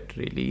silhouette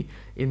really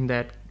in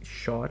that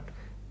shot.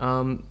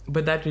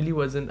 But that really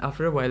wasn't,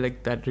 after a while,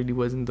 like that really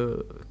wasn't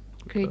the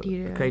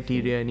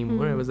criteria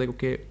anymore. I was like,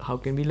 okay, how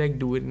can we like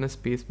do it in a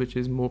space which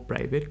is more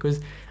private? Because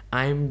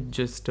I'm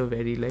just a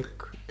very like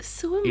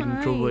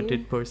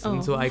introverted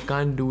person, so I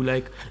can't do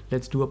like,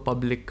 let's do a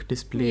public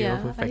display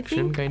of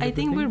affection kind of thing. I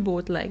think we're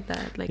both like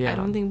that. Like I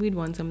don't think we'd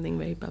want something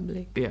very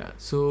public. Yeah.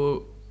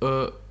 So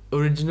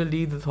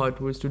originally the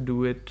thought was to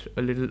do it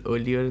a little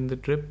earlier in the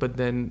trip, but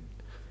then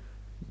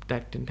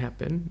that didn't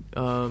happen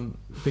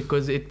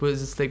because it was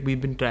just like we've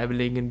been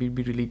traveling and we'd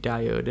be really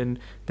tired and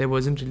there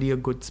wasn't really a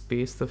good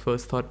space. The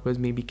first thought was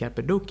maybe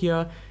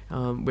Cappadocia,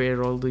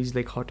 where all these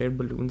like hot air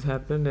balloons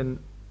happened, and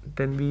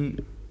then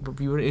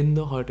we were in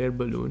the hot air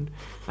balloon.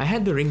 I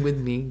had the ring with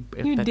me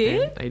at that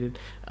time. I did,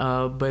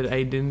 but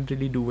I didn't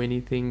really do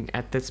anything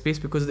at that space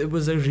because it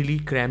was a really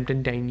cramped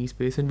and tiny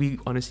space, and we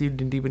honestly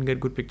didn't even get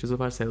good pictures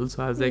of ourselves.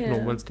 So I was like, no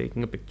one's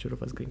taking a picture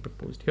of us getting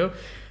proposed here.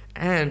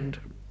 And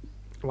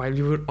while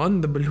we were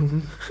on the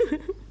balloon,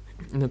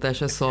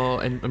 Natasha saw,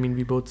 and I mean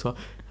we both saw,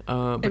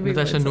 but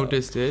Natasha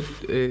noticed it.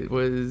 It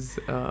was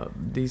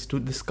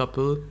this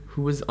couple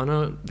who was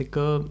on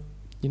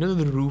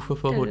the roof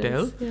of a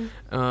hotel,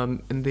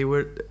 and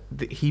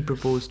he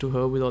proposed to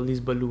her with all these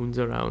balloons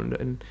around,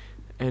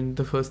 and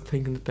the first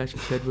thing Natasha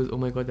said was, "Oh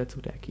my God, that's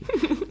so tacky,"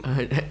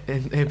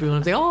 and everyone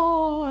was like,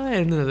 "Oh,"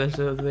 and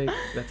Natasha was like,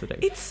 "That's so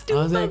tacky." It's too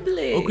public.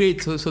 Like, oh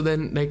great, so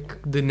then like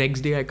the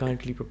next day I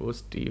can't really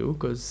propose to you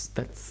because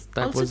that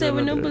also was there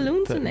were no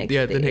balloons the next day.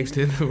 Yeah, the next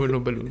day there were no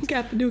balloons.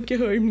 Cappadocia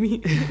heard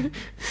me.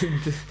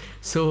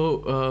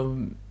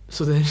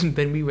 So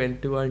then we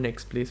went to our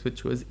next place,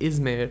 which was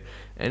Izmir,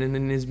 and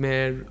in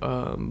Izmir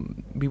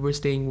we were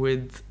staying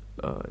with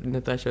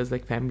Natasha's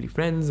like family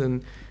friends,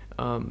 and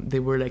they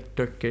were like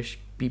Turkish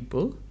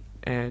people,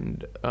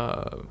 and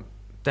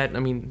that had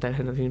nothing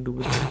to do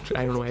with it.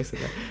 I don't know why I said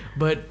that,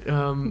 but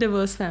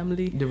diverse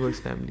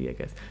family, I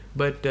guess.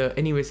 But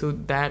anyway, so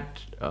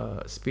that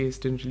space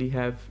didn't really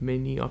have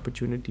many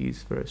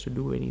opportunities for us to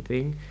do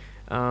anything.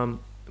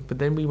 But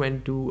then we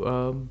went to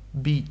a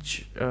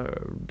beach,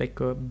 like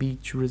a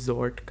beach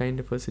resort kind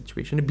of a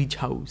situation, a beach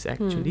house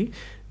actually,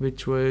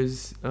 which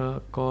was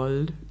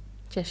called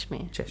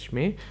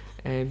Cheshme.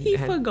 And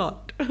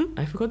forgot.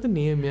 I forgot the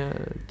name,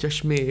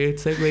 Cheshme.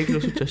 It's like very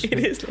close to Cheshme.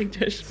 It is like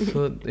Cheshme.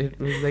 So it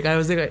was like, I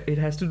was like, it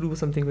has to do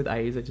something with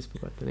eyes. I just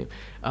forgot the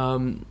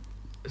name.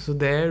 So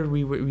there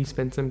we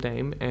spent some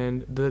time,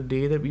 and the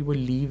day that we were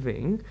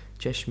leaving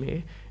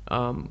Cheshme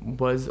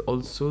was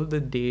also the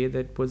day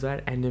that was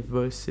our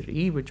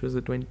anniversary, which was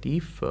the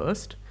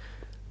 21st.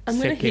 I'm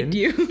gonna hit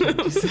you.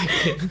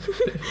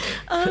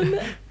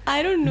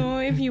 I don't know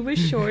if you were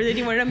sure that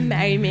you wanted to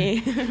marry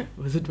me.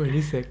 Was it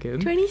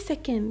 22nd?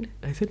 22nd.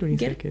 I said 22nd.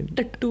 Get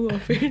a tattoo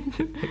of it.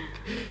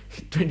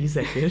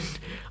 22nd.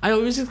 I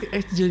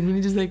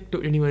genuinely just like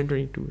 21 and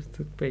 22. It's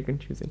very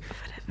confusing.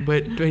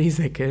 But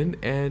 22nd,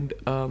 and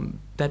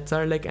that's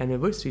our like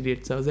anniversary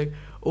date. So I was like,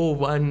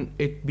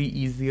 it'd be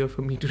easier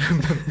for me to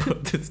remember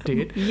this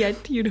date.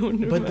 Yet you don't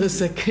remember.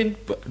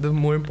 But the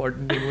more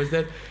important thing was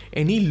that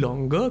any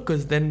longer,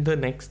 because then the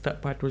next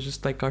part was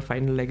just like our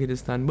final leg in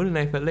Istanbul, and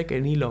I felt like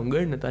any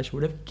longer Natasha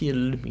would have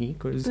killed me,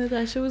 because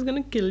Natasha was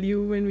gonna kill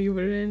you when we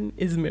were in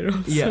Izmir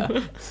also.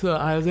 Yeah. So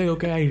I was like,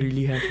 okay, I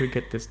really have to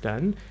get this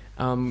done.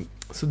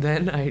 So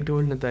then I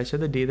told Natasha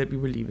the day that we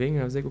were leaving,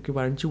 I was like, okay,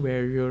 why don't you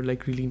wear your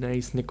like really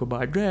nice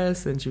Nicobar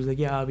dress? And she was like,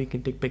 yeah, we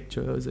can take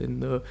pictures in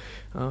the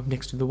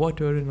next to the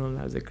water and all.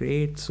 I was like,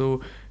 great.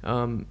 So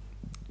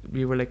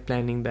we were like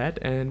planning that,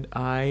 and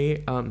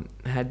I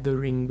had the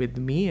ring with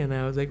me, and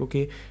I was like,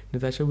 okay,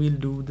 Natasha, we'll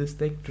do this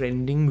like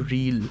trending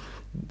reel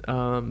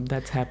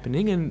that's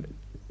happening,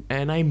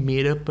 and I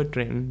made up a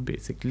trend.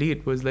 Basically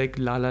it was like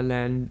La La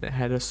Land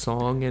had a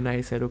song, and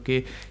I said,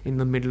 okay, in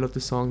the middle of the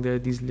song there are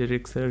these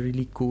lyrics that are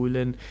really cool,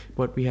 and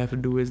what we have to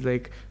do is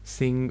like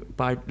sing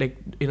part like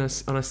on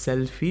a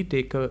selfie,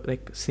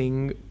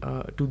 sing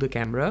to the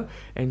camera,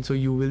 and so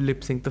you will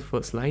lip sync the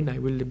first line, I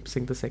will lip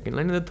sync the second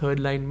line, and the third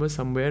line was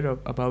somewhere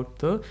about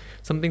the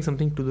something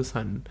to the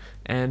sun,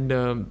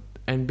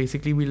 and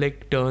basically we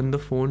like turned the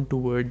phone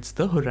towards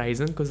the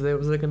horizon, because there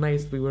was like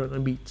we were on a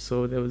beach,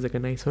 so there was like a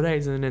nice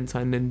horizon and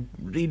sun and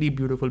really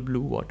beautiful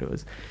blue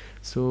waters.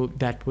 So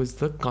that was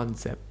the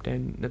concept,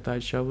 and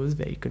Natasha was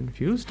very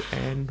confused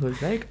and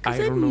was like, I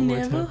don't know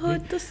what's happening. I've never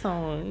heard the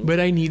song.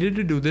 But I needed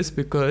to do this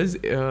because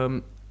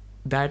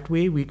that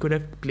way we could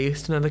have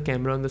placed another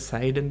camera on the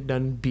side and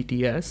done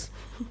BTS.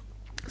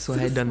 So I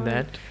had done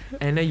that,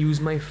 and I used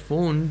my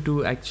phone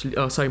to actually,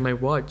 my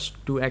watch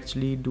to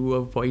actually do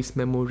a voice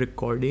memo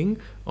recording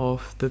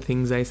of the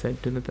things I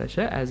said to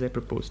Natasha as I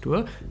proposed to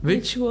her.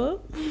 Which were?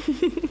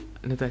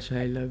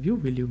 Natasha, I love you.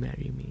 Will you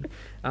marry me?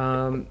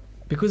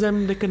 Because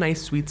I'm like a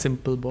nice, sweet,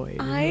 simple boy.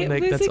 I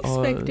like, was that's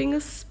expecting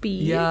a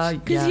speech. Yeah,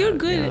 because you're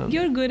good. Yeah.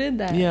 You're good at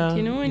that. Yeah,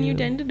 and you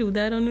tend to do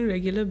that on a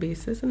regular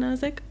basis. And I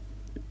was like,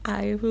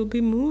 I will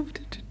be moved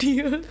to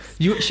tears.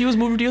 She was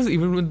moved to tears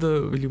even with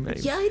the "Will you marry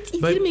me?" Yeah, it's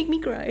easy to make me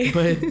cry.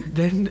 But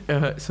then,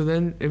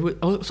 it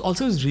was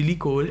also, it was really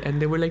cold,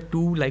 and there were like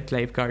two like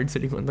lifeguards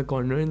sitting on the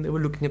corner, and they were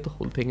looking at the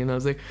whole thing, and I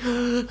was like,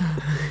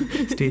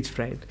 stage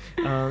fright.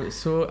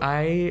 So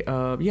I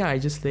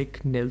just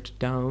like knelt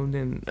down,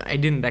 and I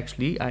didn't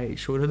actually. I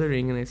showed her the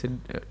ring, and I said,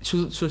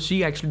 so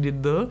she actually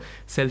did the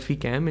selfie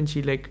cam, and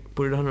she like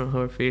put it on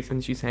her face,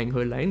 and she sang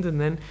her lines,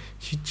 and then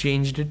she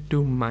changed it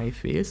to my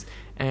face.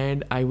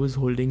 And I was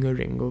holding a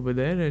ring over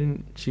there,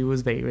 and she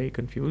was very, very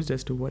confused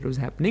as to what was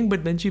happening.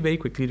 But then she very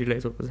quickly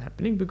realized what was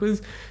happening,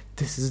 because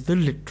this is the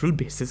literal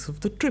basis of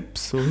the trip.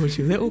 So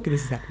she was like, okay,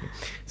 this is happening.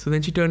 So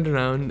then she turned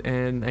around,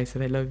 and I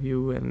said, I love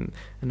you, and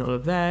all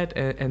of that.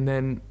 And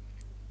then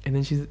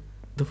she's,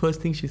 the first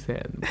thing she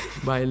said,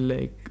 while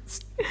like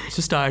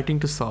just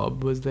starting to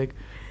sob, was like,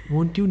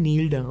 won't you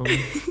kneel down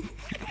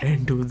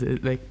and do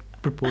this, like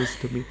propose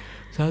to me?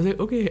 So I was like,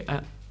 okay.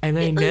 And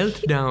I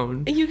knelt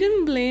down. You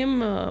can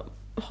blame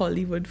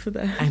Hollywood for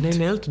that. And I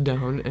knelt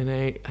down, and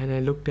I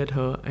looked at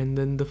her, and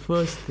then the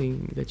first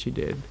thing that she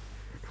did,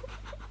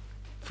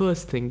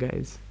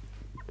 guys,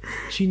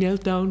 she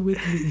knelt down with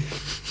me.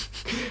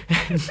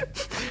 And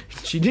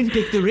she didn't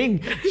take the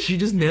ring. She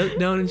just knelt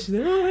down, and she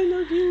said, "Oh, I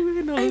love you."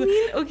 And all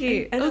that.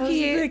 Okay. And I was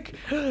like,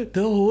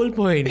 the whole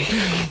point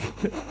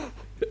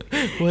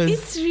was.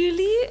 It's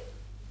really,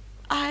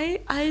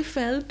 I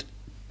felt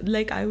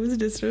like I was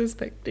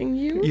disrespecting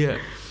you. Yeah.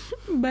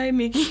 By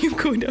making you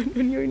go down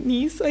on your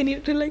knees, so I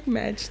needed to like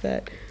match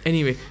that.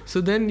 Anyway, so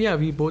then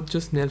we both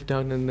just knelt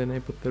down, and then I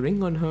put the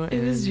ring on her.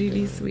 It was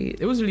really sweet.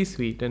 It was really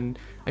sweet, and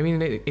I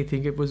mean, I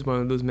think it was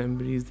one of those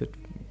memories that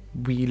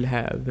we'll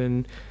have,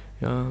 and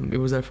it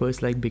was our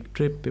first like big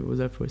trip. It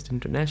was our first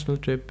international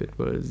trip. It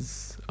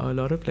was a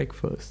lot of like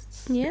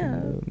firsts. Yeah.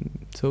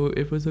 And, so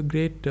it was a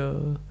great.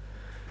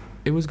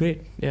 It was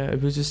great. Yeah,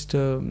 it was just.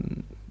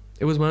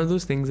 It was one of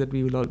those things that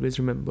we will always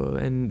remember,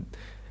 and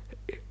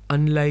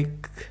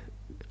unlike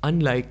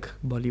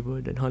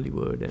Bollywood and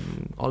Hollywood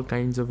and all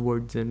kinds of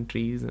words and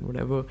trees and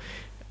whatever,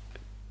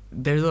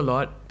 there's a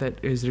lot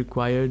that is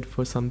required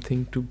for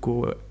something to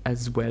go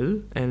as well,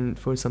 and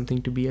for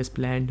something to be as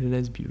planned and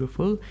as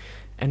beautiful.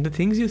 And the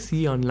things you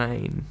see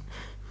online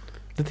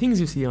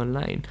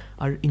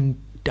are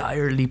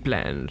entirely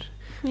planned.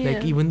 Yeah.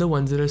 Like even the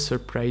ones that are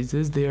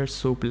surprises, they are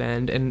so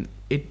planned. And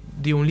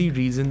the only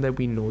reason that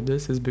we know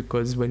this is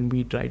because when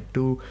we tried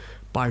to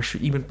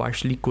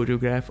partially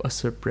choreograph a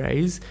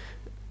surprise,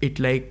 it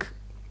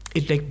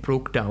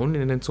broke down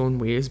in its own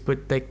ways, but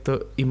like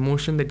the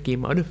emotion that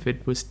came out of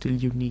it was still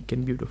unique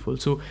and beautiful.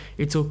 So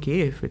it's okay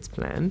if it's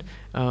planned,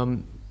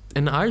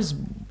 and ours,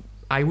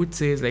 I would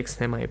say, is like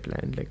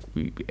semi-planned. Like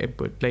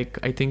but like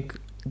I think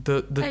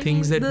the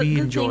things that we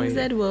enjoy, the things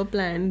that were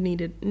planned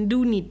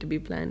need to be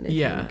planned. I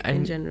think,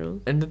 in general,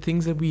 and the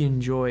things that we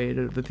enjoy,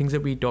 the things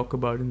that we talk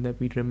about and that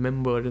we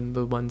remember, and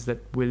the ones that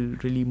will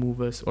really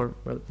move us, or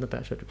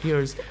Natasha to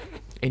tears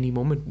any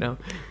moment now,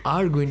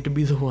 are going to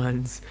be the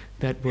ones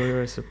that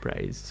were a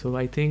surprise. So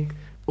I think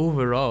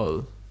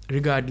overall,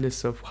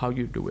 regardless of how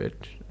you do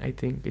it, I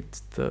think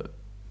it's the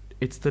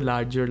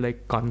larger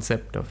like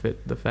concept of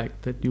it, the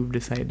fact that you've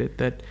decided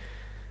that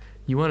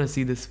you want to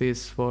see this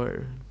face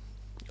for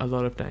a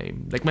lot of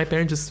time. Like my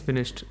parents just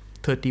finished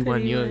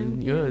 31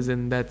 years,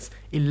 and that's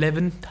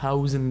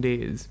 11,000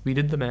 days. We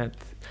did the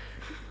math.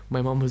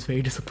 My mom was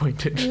very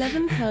disappointed.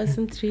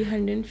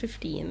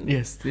 11,315.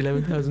 Yes,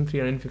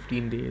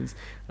 11,315 days,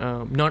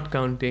 not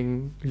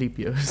counting leap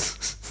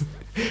years.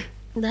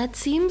 That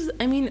seems,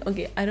 I mean,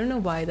 okay, I don't know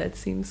why that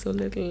seems so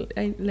little.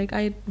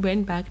 I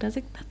went back and I was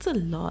like, that's a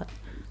lot.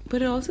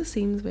 But it also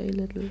seems very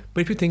little.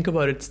 But if you think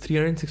about it, it's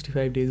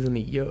 365 days in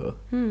a year.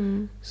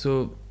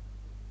 So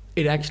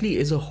it actually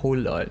is a whole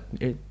lot.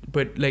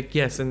 But like,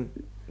 yes, and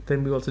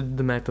then we also did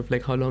the math of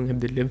like how long have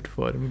they lived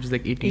for, which is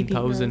like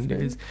 18,000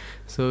 days.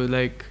 So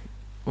like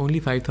only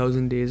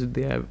 5,000 days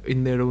they have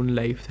in their own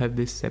life have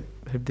they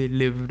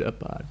lived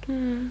apart.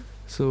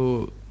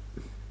 So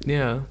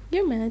yeah,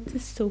 your math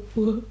is so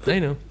poor. I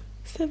know.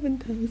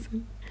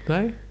 7,000.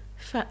 Why?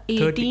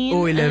 18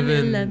 11.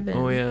 and 11.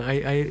 Oh yeah,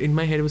 I in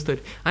my head it was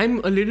 30. I'm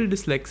a little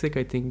dyslexic,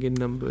 I think, in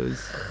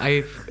numbers.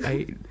 I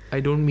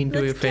don't mean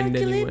to offend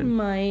anyone. Calculate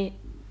my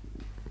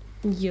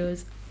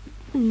years.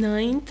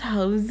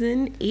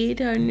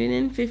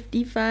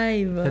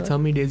 9,855. That's how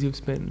many days you've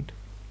spent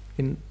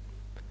in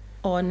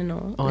on and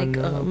off, on,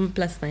 like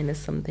plus minus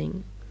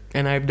something.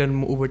 And I've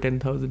done over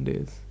 10,000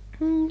 days.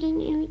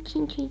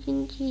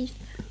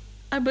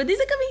 Our birthdays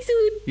are coming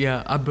soon.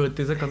 Yeah, our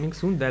birthdays are coming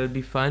soon. That'll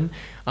be fun.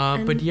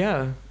 But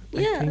yeah,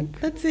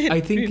 that's it. I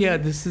think really. yeah,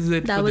 this is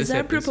it. That for was this our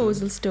episode.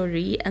 proposal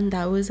story, and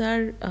that was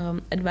our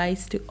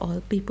advice to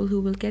all people who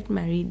will get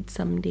married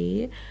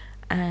someday,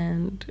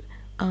 and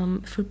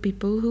for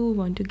people who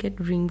want to get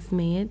rings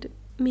made,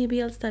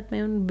 maybe I'll start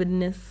my own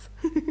business.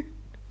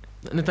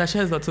 Natasha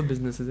has lots of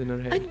businesses in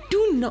her head. I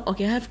do not.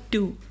 Okay, I have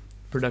 2.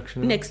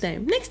 Production. Next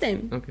time.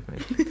 Okay,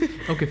 fine.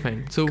 Okay,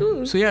 fine. So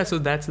Cool. so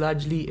that's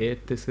largely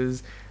it. This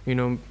is,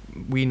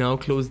 we now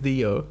close the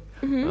year.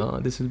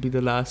 Mm-hmm. This will be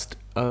the last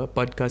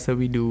podcast that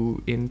we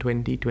do in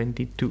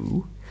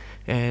 2022.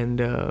 And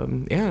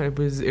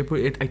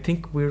I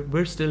think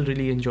we're still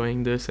really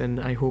enjoying this, and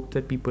I hope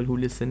that people who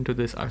listen to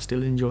this are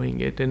still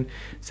enjoying it. And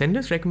send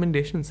us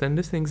recommendations, send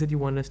us things that you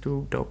want us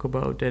to talk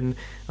about, and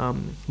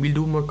we'll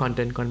do more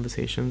content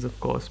conversations, of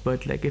course.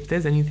 But like, if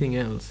there's anything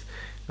else,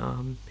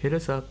 hit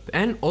us up.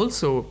 And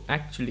also,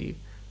 actually,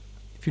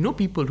 if you know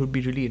people who'd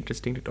be really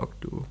interesting to talk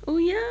to, Oh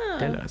yeah,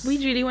 tell us. we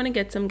really want to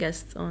get some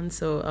guests on.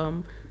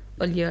 So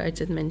earlier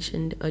Archit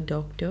mentioned a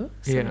doctor,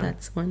 so Yeah.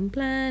 that's one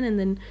plan, and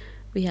then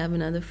we have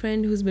another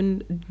friend who's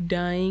been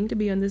dying to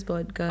be on this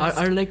podcast.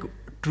 Our like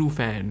true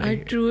fan. Our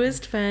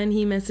truest fan.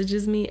 He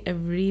messages me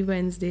every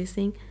Wednesday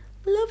saying,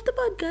 "Love the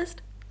podcast,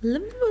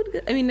 love the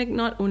podcast." I mean, like,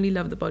 not only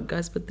love the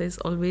podcast, but there's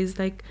always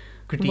like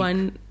Critique.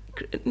 one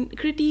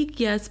critique,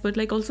 yes, but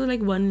like also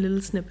like one little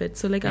snippet.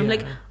 So like I'm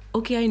like, Yeah.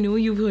 okay, I know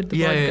you've heard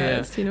the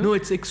podcast. You know, No,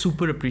 it's like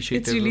super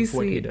appreciative it's really of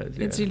what he sweet. does.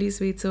 It's yeah. really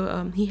sweet.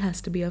 So he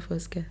has to be our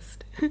first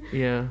guest.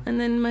 Yeah. And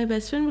then my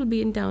best friend will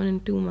be in town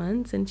in 2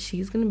 months, and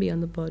she's gonna be on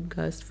the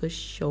podcast for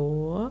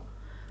sure.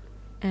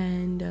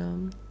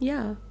 And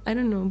yeah, I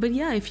don't know, but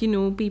yeah, if you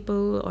know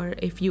people, or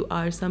if you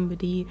are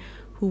somebody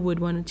who would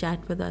want to chat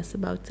with us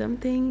about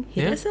something,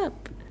 hit Yeah. us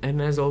up. And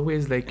as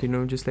always, like,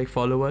 just like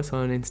follow us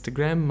on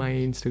Instagram. My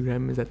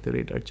Instagram is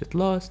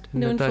 @ArchitLost.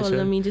 And Don't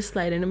follow me, just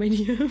slide into my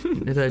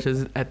DM.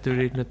 Natasha's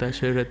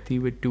 @Natasha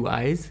Ratti with 2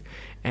 eyes.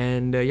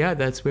 And yeah,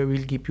 that's where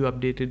we'll keep you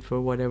updated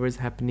for whatever's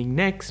happening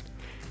next.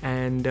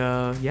 And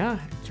yeah,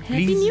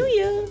 Happy New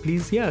Year.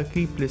 Please, yeah,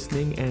 keep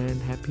listening,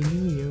 and Happy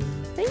New Year.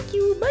 Thank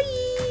you.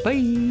 Bye.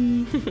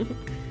 Bye.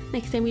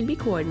 Next time we'll be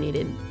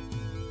coordinated.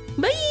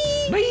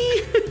 Bye.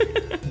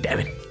 Bye. Damn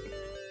it.